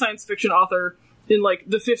American science fiction author in, like,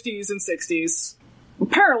 the 50s and 60s.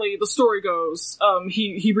 Apparently, the story goes,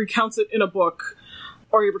 he recounts it in a book,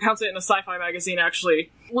 or he recounts it in a sci-fi magazine,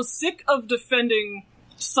 actually, was sick of defending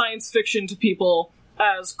science fiction to people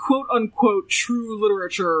as quote-unquote true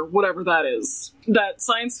literature, whatever that is. That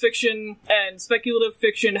science fiction and speculative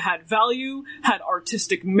fiction had value, had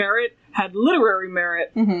artistic merit, had literary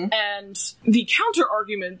merit, and the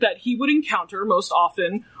counter-argument that he would encounter most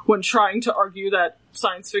often when trying to argue that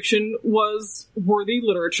science fiction was worthy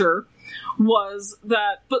literature was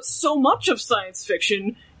that, but so much of science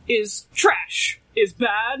fiction is trash, is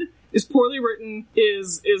bad, is poorly written,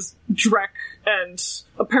 is dreck, and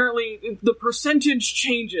apparently the percentage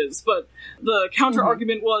changes, but the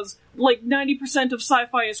counter-argument was, like, 90% of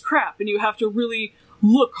sci-fi is crap, and you have to really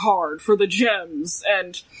look hard for the gems,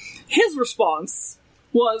 and his response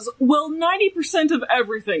was, well, 90% of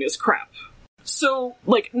everything is crap. So,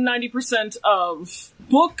 like, 90% of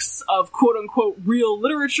books, of quote-unquote real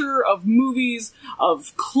literature, of movies,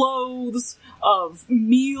 of clothes, of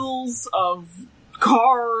meals, of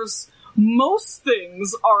cars, most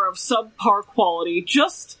things are of subpar quality,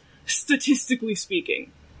 just statistically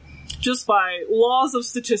speaking. Just by laws of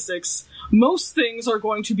statistics, most things are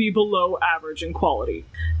going to be below average in quality.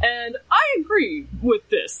 And I agree with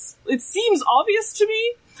this. It seems obvious to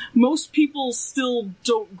me. Most people still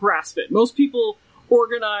don't grasp it. Most people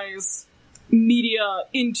organize media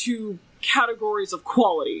into categories of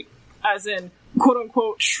quality, as in,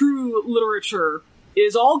 quote-unquote, true literature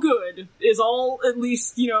is all good, is all at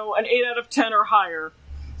least, you know, an 8 out of 10 or higher,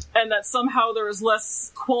 and that somehow there is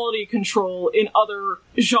less quality control in other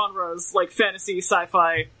genres like fantasy,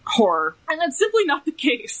 sci-fi, horror. And that's simply not the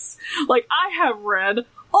case. Like, I have read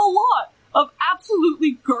a lot of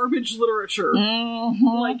absolutely garbage literature.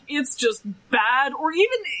 Like, it's just bad, or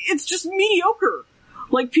even it's just mediocre.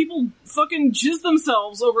 Like, people fucking jizz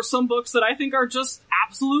themselves over some books that I think are just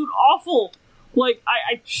absolute awful. Like,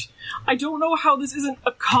 I don't know how this isn't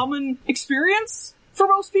a common experience for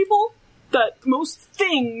most people, that most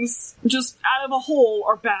things, just out of a whole,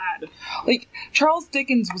 are bad. Like, Charles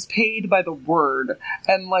Dickens was paid by the word,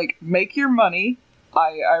 and, like, make your money,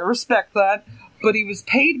 I respect that, but he was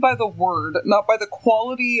paid by the word, not by the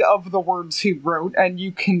quality of the words he wrote, and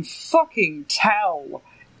you can fucking tell.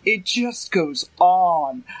 It just goes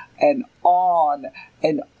on and on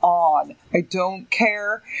and on. I don't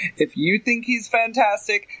care. If you think he's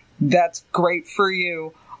fantastic, that's great for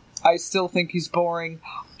you. I still think he's boring.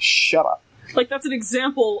 Shut up. Like, that's an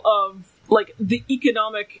example of, like, the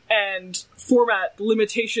economic and format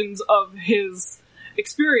limitations of his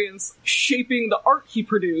experience shaping the art he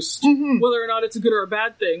produced. Whether or not it's a good or a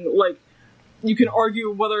bad thing, like, you can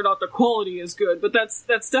argue whether or not the quality is good, but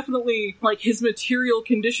that's definitely, like, his material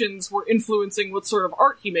conditions were influencing what sort of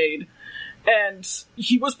art he made. And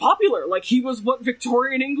he was popular. Like, he was what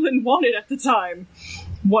Victorian England wanted at the time,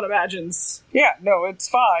 one imagines. Yeah, no, it's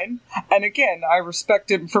fine. And again, I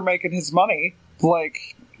respect him for making his money.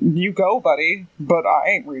 Like, you go, buddy, but I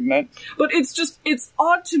ain't reading it. But it's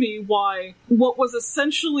odd to me why what was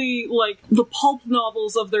essentially, like, the pulp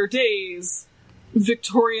novels of their days,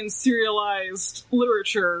 Victorian serialized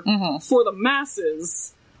literature for the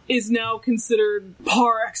masses, is now considered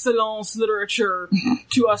par excellence literature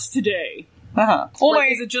to us today. Well,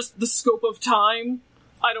 Like, is it just the scope of time?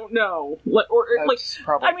 I don't know.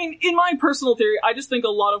 probably... I mean, in my personal theory, I just think a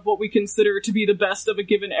lot of what we consider to be the best of a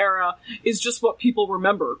given era is just what people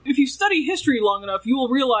remember. If you study history long enough, you will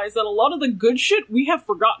realize that a lot of the good shit we have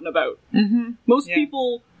forgotten about. Mm-hmm. Most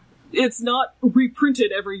people, it's not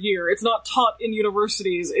reprinted every year. It's not taught in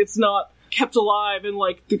universities. It's not kept alive in,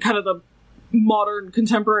 like, the kind of the modern,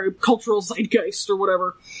 contemporary cultural zeitgeist or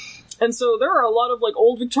whatever. And so there are a lot of, like,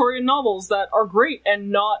 old Victorian novels that are great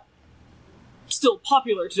and not still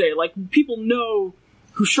popular today. Like, people know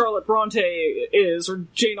who Charlotte Bronte is or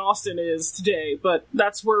Jane Austen is today, but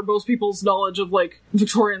that's where most people's knowledge of, like,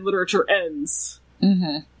 Victorian literature ends.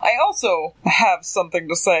 Mm-hmm. I also have something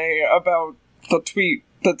to say about the tweet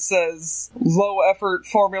that says low effort,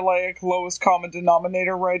 formulaic, lowest common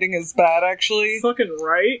denominator writing is bad, actually. Fucking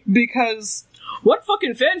right. Because... what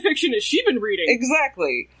fucking fanfiction has she been reading?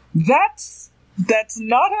 Exactly. That's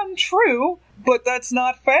not untrue, but that's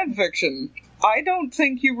not fanfiction. I don't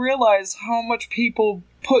think you realize how much people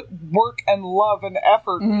put work and love and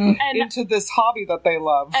effort into this hobby that they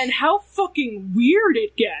love. And how fucking weird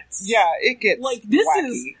it gets. Yeah, it gets like,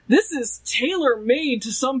 wacky. this is tailor-made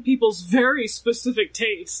to some people's very specific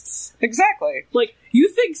tastes. Exactly. Like, you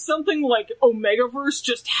think something like Omegaverse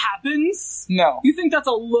just happens? No. You think that's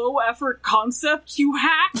a low-effort concept, you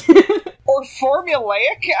hack? Or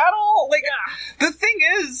formulaic at all? Like, the thing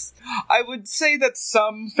is, I would say that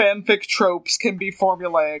some fanfic tropes can be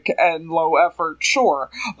formulaic and low effort, sure.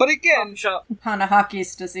 But again...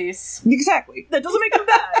 Hanahaki's disease. Exactly. That doesn't make them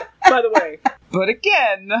bad, by the way. But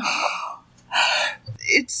again...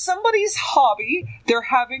 it's somebody's hobby. They're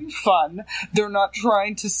having fun. They're not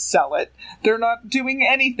trying to sell it. They're not doing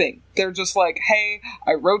anything. They're just like, hey,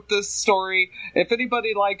 I wrote this story. If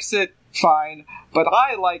anybody likes it, fine. But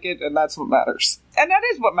I like it, and that's what matters. And that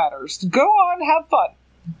is what matters. Go on, have fun.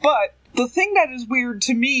 But the thing that is weird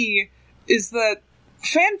to me is that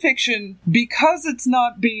fanfiction, because it's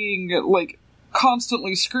not being, like,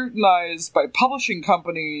 constantly scrutinized by publishing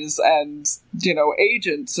companies and, you know,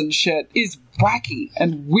 agents and shit, is wacky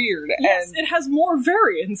and weird. Yes, and it has more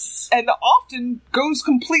variance. And often goes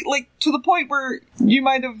completely to the point where you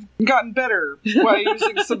might have gotten better by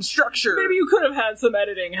using some structure. Maybe you could have had some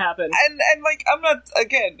editing happen. And like, I'm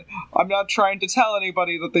not trying to tell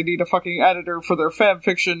anybody that they need a fucking editor for their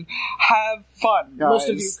fanfiction. Have fun, guys. Most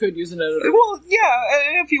of you could use an editor. Well,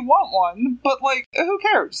 yeah, if you want one, but like, who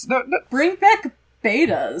cares? No. Bring back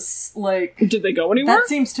betas. Like, did they go anywhere? That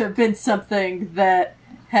seems to have been something that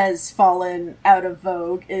has fallen out of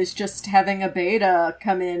vogue, is just having a beta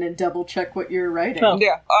come in and double check what you're writing. Oh.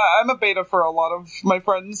 Yeah, I'm a beta for a lot of my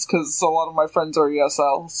friends, because a lot of my friends are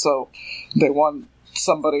ESL, so they want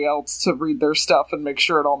somebody else to read their stuff and make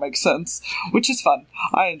sure it all makes sense, which is fun.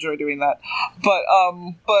 I enjoy doing that. But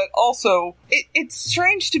also, it's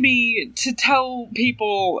strange to me to tell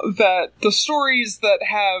people that the stories that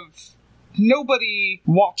have nobody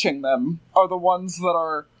watching them are the ones that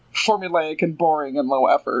are formulaic and boring and low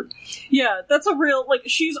effort. Yeah, that's a real, like,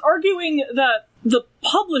 she's arguing that the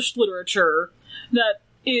published literature that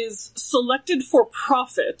is selected for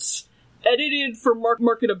profit, edited for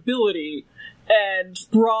marketability, and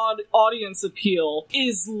broad audience appeal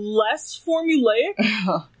is less formulaic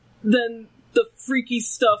than the freaky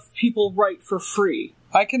stuff people write for free.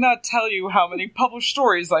 I cannot tell you how many published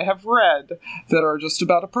stories I have read that are just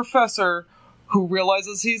about a professor who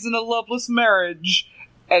realizes he's in a loveless marriage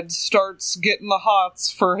and starts getting the hots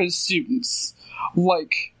for his students.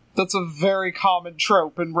 Like, that's a very common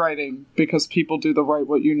trope in writing, because people do the write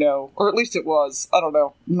what you know. Or at least it was. I don't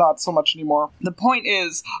know. Not so much anymore. The point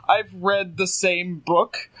is, I've read the same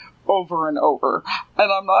book over and over. And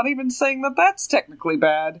I'm not even saying that that's technically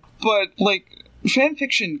bad, but, like,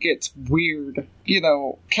 fanfiction gets weird. You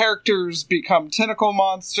know, characters become tentacle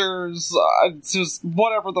monsters, it's just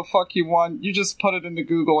whatever the fuck you want, you just put it into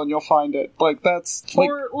Google and you'll find it. Like, that's...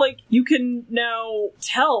 Or, like, you can now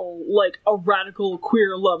tell, like, a radical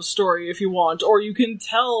queer love story if you want, or you can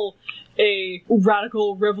tell a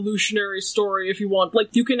radical revolutionary story if you want. Like,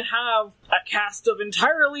 you can have a cast of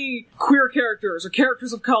entirely queer characters, or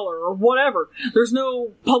characters of color, or whatever. There's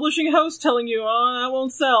no publishing house telling you, oh, that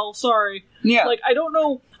won't sell, sorry. Yeah. Like, I don't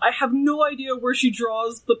know, I have no idea where she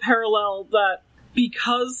draws the parallel that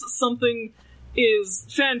because something is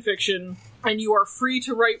fanfiction, and you are free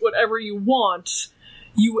to write whatever you want,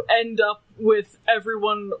 you end up with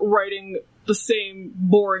everyone writing the same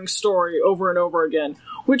boring story over and over again.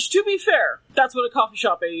 Which, to be fair, that's what a coffee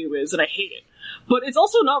shop AU is, and I hate it. But it's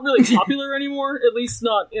also not really popular anymore, at least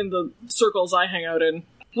not in the circles I hang out in.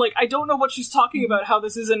 Like, I don't know what she's talking about, how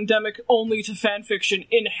this is endemic only to fanfiction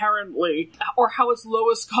inherently, or how it's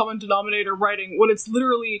lowest common denominator writing, when it's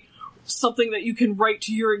literally something that you can write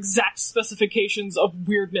to your exact specifications of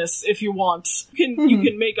weirdness if you want. You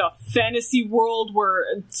can make a fantasy world where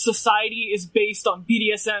society is based on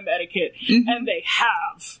BDSM etiquette, and they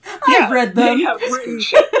have. I've read them.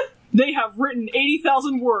 They have written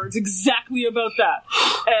 80,000 words exactly about that.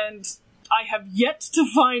 And I have yet to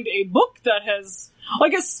find a book that has... I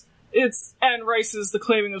guess it's Anne Rice's The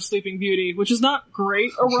Claiming of Sleeping Beauty, which is not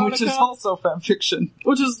great erotica. Which is also fanfiction.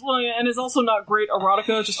 Which is, and is also not great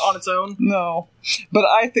erotica, just on its own. No. But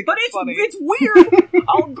I think but it's funny. It's weird!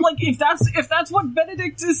 If that's what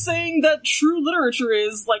Benedict is saying that true literature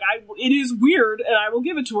is, it is weird, and I will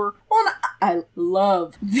give it to her. Well, I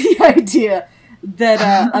love the idea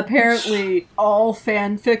that apparently all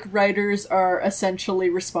fanfic writers are essentially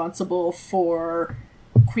responsible for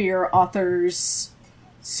queer authors'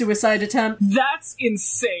 suicide attempt. That's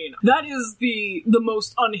insane. That is the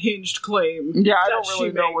most unhinged claim. Yeah, I don't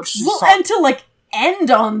really know what she's talking. And to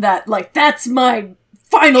end on that, that's my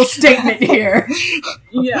final statement here.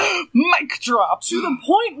 Yeah. Mic drop. To the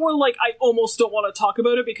point where, I almost don't want to talk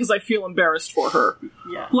about it because I feel embarrassed for her.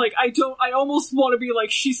 Yeah. I almost want to be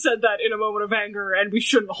like, she said that in a moment of anger and we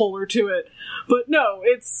shouldn't hold her to it. But no,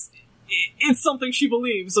 it's something she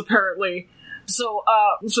believes, apparently. So,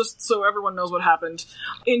 just so everyone knows what happened.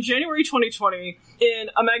 In January 2020, in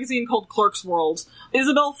a magazine called Clerk's World,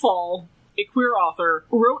 Isabel Fall, a queer author,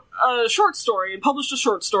 wrote a short story and published a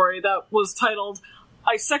short story that was titled,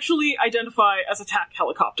 I Sexually Identify as Attack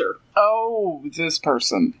Helicopter. Oh, this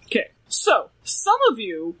person. Okay. So, some of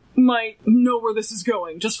you might know where this is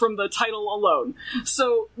going, just from the title alone.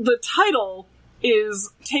 So, the title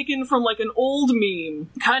is taken from, an old meme,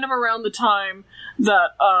 kind of around the time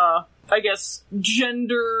that, I guess,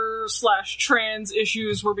 gender/trans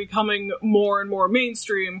issues were becoming more and more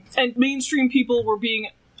mainstream, and mainstream people were being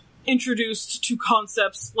introduced to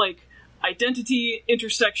concepts like identity,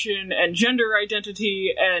 intersection, and gender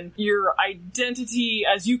identity, and your identity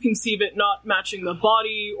as you conceive it not matching the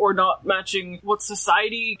body or not matching what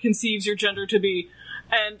society conceives your gender to be.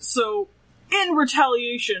 And so, in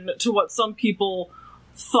retaliation to what some people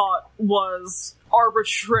thought was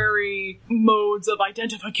arbitrary modes of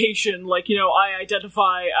identification, I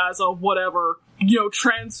identify as a whatever,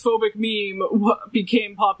 transphobic meme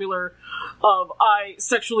became popular of I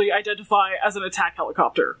sexually identify as an attack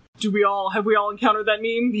helicopter. Have we all encountered that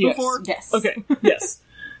meme before? Yes. Okay, yes.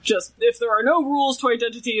 Just, if there are no rules to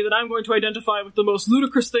identity, then I'm going to identify with the most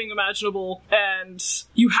ludicrous thing imaginable, and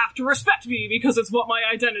you have to respect me because it's what my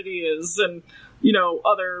identity is, and,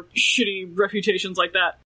 other shitty refutations like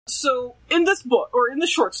that. So, in this book, or in the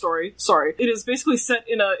short story, it is basically set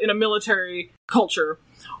in a military culture,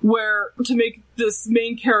 where, to make this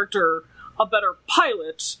main character a better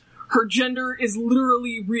pilot, her gender is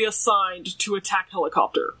literally reassigned to attack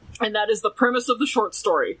helicopter. And that is the premise of the short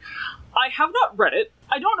story. I have not read it.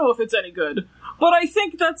 I don't know if it's any good, but I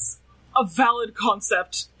think that's a valid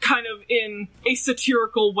concept, kind of in a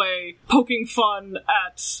satirical way, poking fun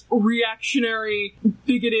at reactionary,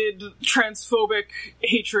 bigoted, transphobic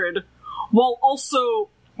hatred, while also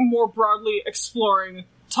more broadly exploring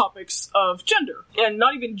topics of gender. And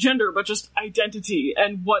not even gender, but just identity,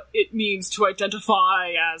 and what it means to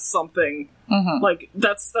identify as something. Mm-hmm.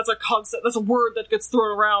 That's a concept, that's a word that gets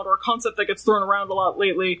thrown around, or a concept that gets thrown around a lot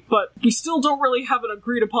lately, but we still don't really have an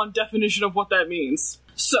agreed upon definition of what that means.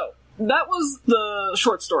 So, that was the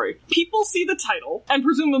short story. People see the title, and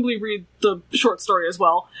presumably read the short story as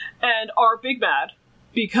well, and are big mad,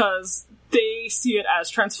 because they see it as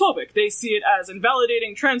transphobic. They see it as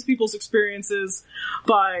invalidating trans people's experiences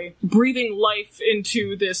by breathing life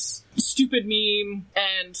into this stupid meme,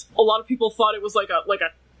 and a lot of people thought it was like a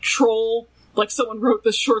troll, like someone wrote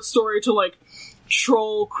this short story to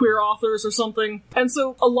troll queer authors or something. And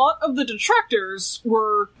so a lot of the detractors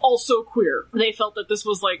were also queer. They felt that this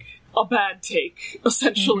was a bad take,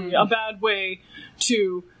 essentially, a bad way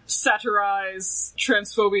to satirize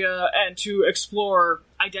transphobia and to explore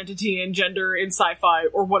identity and gender in sci-fi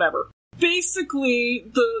or whatever. Basically,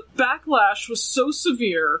 the backlash was so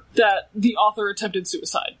severe that the author attempted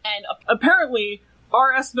suicide. And apparently,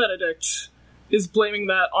 R.S. Benedict is blaming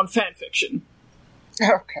that on fanfiction.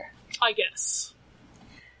 Okay. I guess.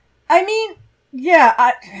 I mean,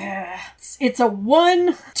 yeah, it's a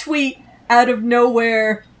one tweet out of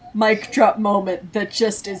nowhere mic drop moment that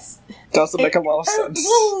just is... Doesn't make a lot of sense.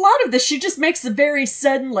 Well, a lot of this, she just makes a very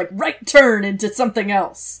sudden, right turn into something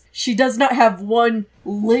else. She does not have one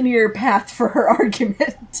linear path for her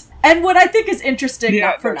argument. And what I think is interesting,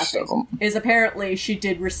 not for nothing, is apparently she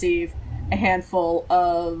did receive a handful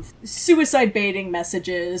of suicide baiting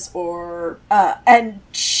messages or, and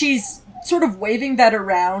she's sort of waving that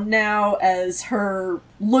around now as her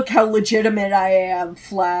 "look how legitimate I am"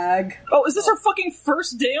 flag. Oh, is this her fucking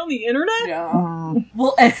first day on the internet? Yeah.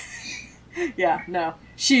 Well, yeah, no.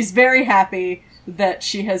 She's very happy that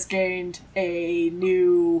she has gained a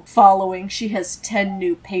new following. She has 10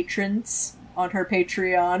 new patrons on her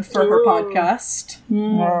Patreon for her podcast.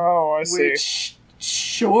 Oh, I see. Which,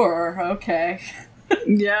 sure, okay.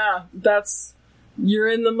 Yeah, you're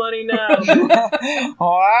in the money now.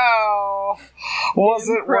 Wow. Was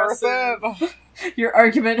it worth it? Your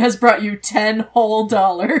argument has brought you $10 whole.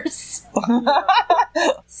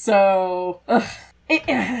 So,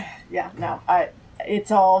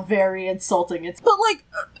 it's all very insulting. But, like,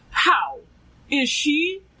 how? Is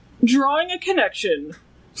she drawing a connection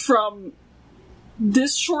from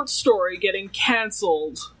this short story getting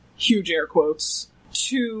cancelled, huge air quotes,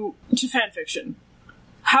 to fanfiction?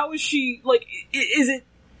 How is she, like, is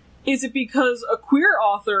it because a queer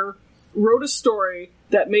author wrote a story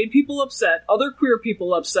that made people upset, other queer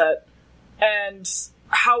people upset, and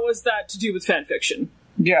how is that to do with fanfiction?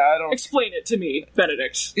 Yeah, I don't... Explain it to me,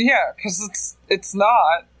 Benedict. Yeah, because it's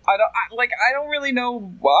not. I don't really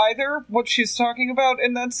know either what she's talking about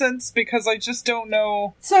in that sense, because I just don't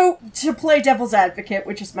know. So, to play devil's advocate,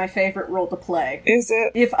 which is my favorite role to play. Is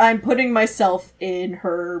it? If I'm putting myself in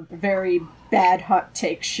her very bad hot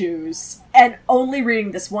take shoes, and only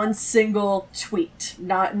reading this one single tweet,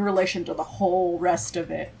 not in relation to the whole rest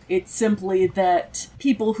of it, it's simply that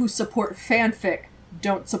people who support fanfic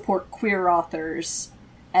don't support queer authors,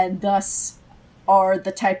 and thus are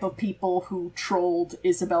the type of people who trolled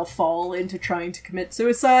Isabel Fall into trying to commit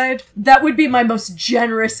suicide. That would be my most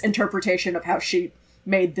generous interpretation of how she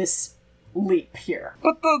made this leap here.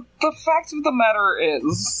 But the fact of the matter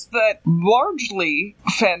is that largely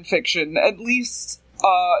fanfiction, at least,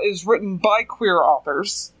 is written by queer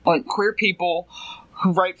authors, like queer people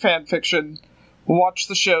who write fanfiction, watch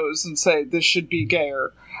the shows and say this should be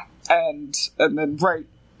gayer, and then write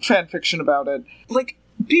fanfiction about it. Like,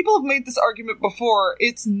 people have made this argument before.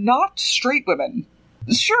 It's not straight women.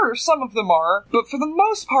 Sure, some of them are, but for the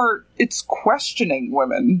most part, it's questioning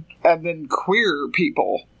women and then queer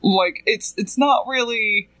people. Like, it's not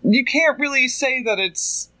really... You can't really say that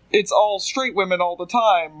it's all straight women all the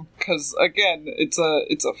time, because, again, it's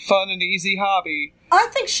a fun and easy hobby. I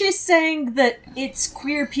think she's saying that it's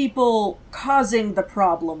queer people causing the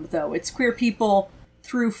problem, though. It's queer people,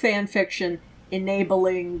 through fanfiction,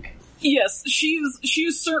 enabling... Yes, she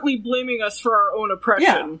is certainly blaming us for our own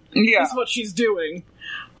oppression. Yeah. Is what she's doing.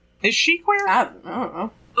 Is she queer? I don't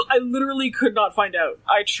know. I literally could not find out.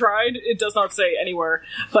 I tried, it does not say anywhere,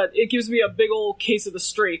 but it gives me a big old case of the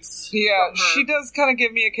straights. Yeah, she does kind of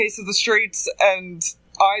give me a case of the straights, and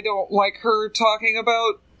I don't like her talking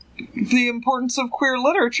about the importance of queer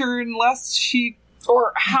literature unless she...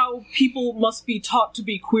 Or how people must be taught to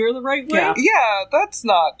be queer the right way. Yeah, that's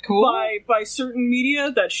not cool. By certain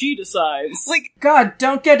media that she decides. Like, God,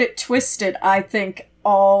 don't get it twisted. I think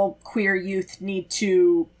all queer youth need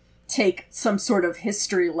to take some sort of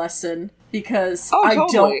history lesson, because I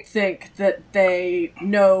don't think that they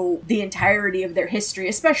know the entirety of their history,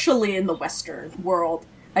 especially in the Western world.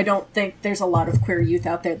 I don't think there's a lot of queer youth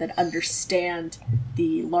out there that understand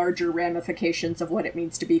the larger ramifications of what it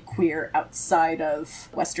means to be queer outside of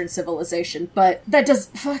Western civilization, but that does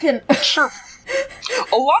fucking... Sure.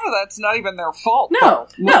 A lot of that's not even their fault. No,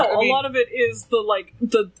 a lot of it is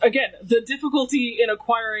the difficulty in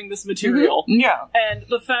acquiring this material. Mm-hmm. Yeah. And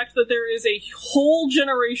the fact that there is a whole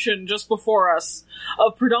generation just before us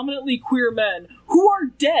of predominantly queer men who are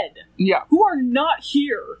dead. Yeah. Who are not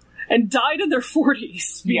here. And died in their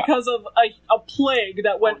 40s because of a plague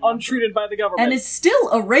that went untreated by the government. And is still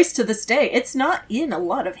erased to this day. It's not in a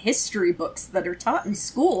lot of history books that are taught in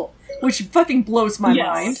school, which fucking blows my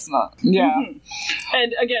mind. It's not. Yeah. Mm-hmm.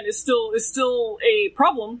 And again, is still a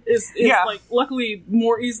problem. Is like luckily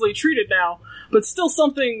more easily treated now, but still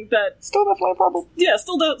something that... Still definitely a problem. Yeah,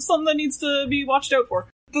 something that needs to be watched out for.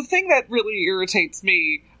 The thing that really irritates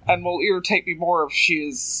me, and will irritate me more if she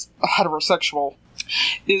is heterosexual,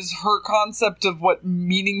 is her concept of what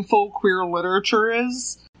meaningful queer literature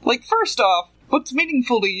is. Like, first off, what's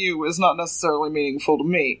meaningful to you is not necessarily meaningful to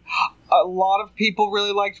me. A lot of people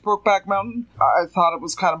really liked Brokeback Mountain. I thought it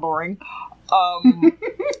was kind of boring.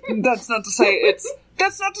 That's not to say it's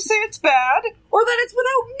bad, or that it's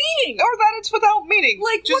without meaning,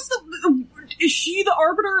 Like, just is she the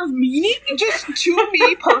arbiter of meaning? Just to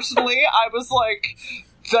me personally, I was like,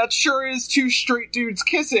 that sure is two straight dudes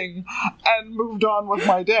kissing, and moved on with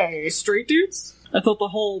my day. Straight dudes? I thought the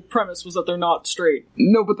whole premise was that they're not straight.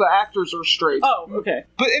 No, but the actors are straight. Oh, okay.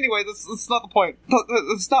 But anyway, that's not the point.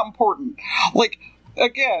 That's not important. Like,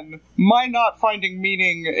 again, my not finding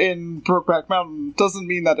meaning in Brokeback Mountain doesn't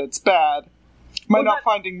mean that it's bad. My not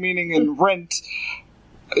finding meaning in Rent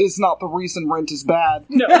is not the reason Rent is bad.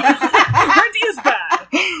 No. Rent is bad.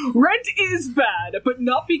 Rent is bad, but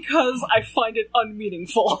not because I find it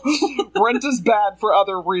unmeaningful. Rent is bad for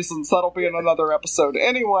other reasons. That'll be in another episode.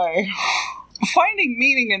 Anyway, finding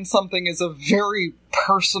meaning in something is a very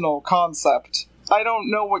personal concept. I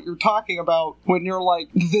don't know what you're talking about when you're like,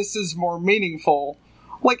 this is more meaningful.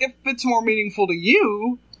 Like, if it's more meaningful to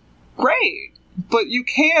you, great. But you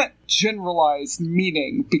can't generalize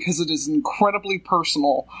meaning because it is incredibly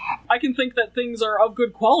personal. I can think that things are of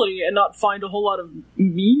good quality and not find a whole lot of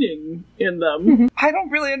meaning in them. I don't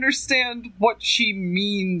really understand what she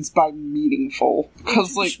means by meaningful.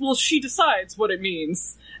 Because, like... Well, she decides what it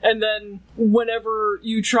means. And then whenever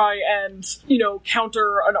you try and,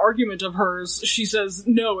 counter an argument of hers, she says,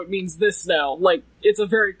 no, it means this now. Like, it's a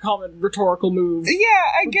very common rhetorical move. Yeah,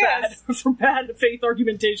 I guess. For bad faith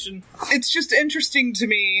argumentation. It's just interesting to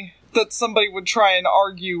me that somebody would try and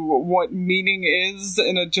argue what meaning is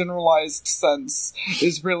in a generalized sense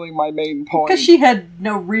is really my main point. Because she had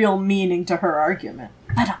no real meaning to her argument.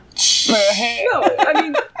 No, I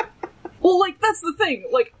mean... Well, like, that's the thing.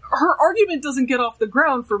 Like, her argument doesn't get off the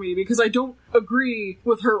ground for me because I don't agree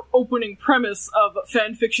with her opening premise of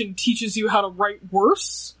fanfiction teaches you how to write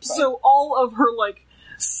worse. Right. So all of her, like,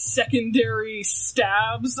 secondary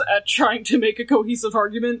stabs at trying to make a cohesive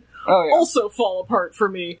argument also fall apart for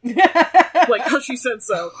me. Like, because she said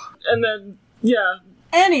so. And then, yeah.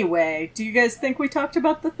 Anyway, do you guys think we talked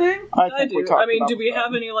about the thing? I do. I mean, do we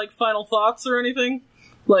have any, like, final thoughts or anything?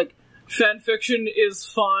 Like, fanfiction is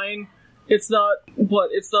fine. It's not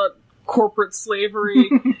corporate slavery.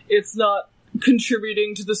 It's not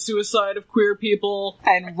contributing to the suicide of queer people.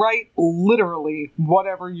 And write literally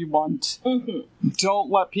whatever you want. Mm-hmm. Don't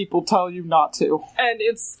let people tell you not to. And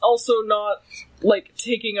it's also not, like,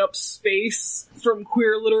 taking up space from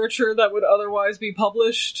queer literature that would otherwise be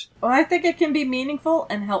published. Well, I think it can be meaningful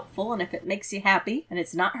and helpful, and if it makes you happy, and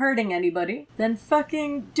it's not hurting anybody, then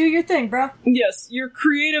fucking do your thing, bro. Yes, your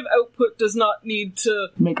creative output does not need to...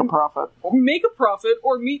 Make a profit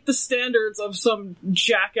or meet the standards of some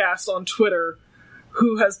jackass on Twitter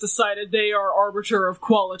who has decided they are arbiter of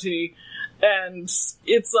quality. And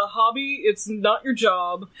it's a hobby, it's not your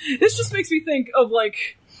job. This just makes me think of,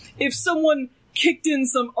 like, if someone kicked in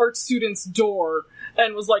some art student's door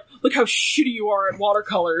and was like, look how shitty you are at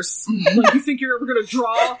watercolors. Like, you think you're ever gonna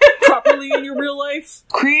draw properly in your real life?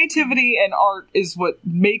 Creativity and art is what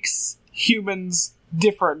makes humans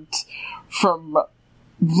different from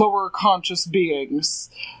lower conscious beings.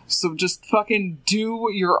 So just fucking do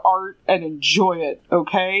your art and enjoy it,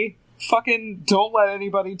 okay? Fucking don't let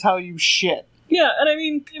anybody tell you shit. Yeah, and I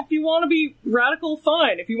mean, if you want to be radical,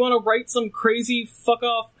 fine. If you want to write some crazy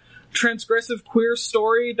fuck-off transgressive queer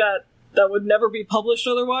story that would never be published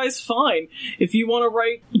otherwise, fine. If you want to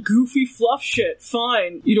write goofy fluff shit,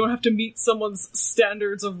 fine. You don't have to meet someone's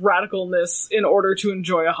standards of radicalness in order to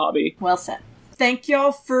enjoy a hobby. Well said. Thank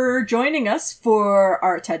y'all for joining us for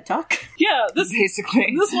our TED Talk. Yeah, this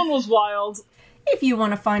one was wild. If you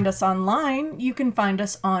want to find us online, you can find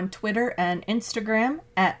us on Twitter and Instagram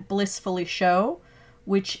at Blissfully Show,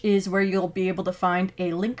 which is where you'll be able to find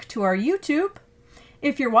a link to our YouTube.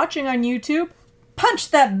 If you're watching on YouTube, punch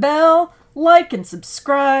that bell, like and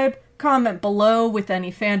subscribe, comment below with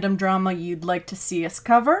any fandom drama you'd like to see us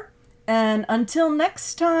cover. And until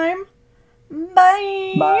next time,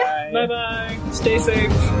 bye! Bye! Bye-bye! Stay safe!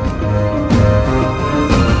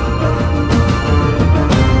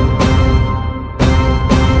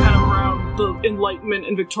 The Enlightenment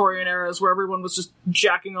and Victorian eras where everyone was just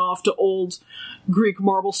jacking off to old Greek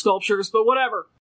marble sculptures, but whatever.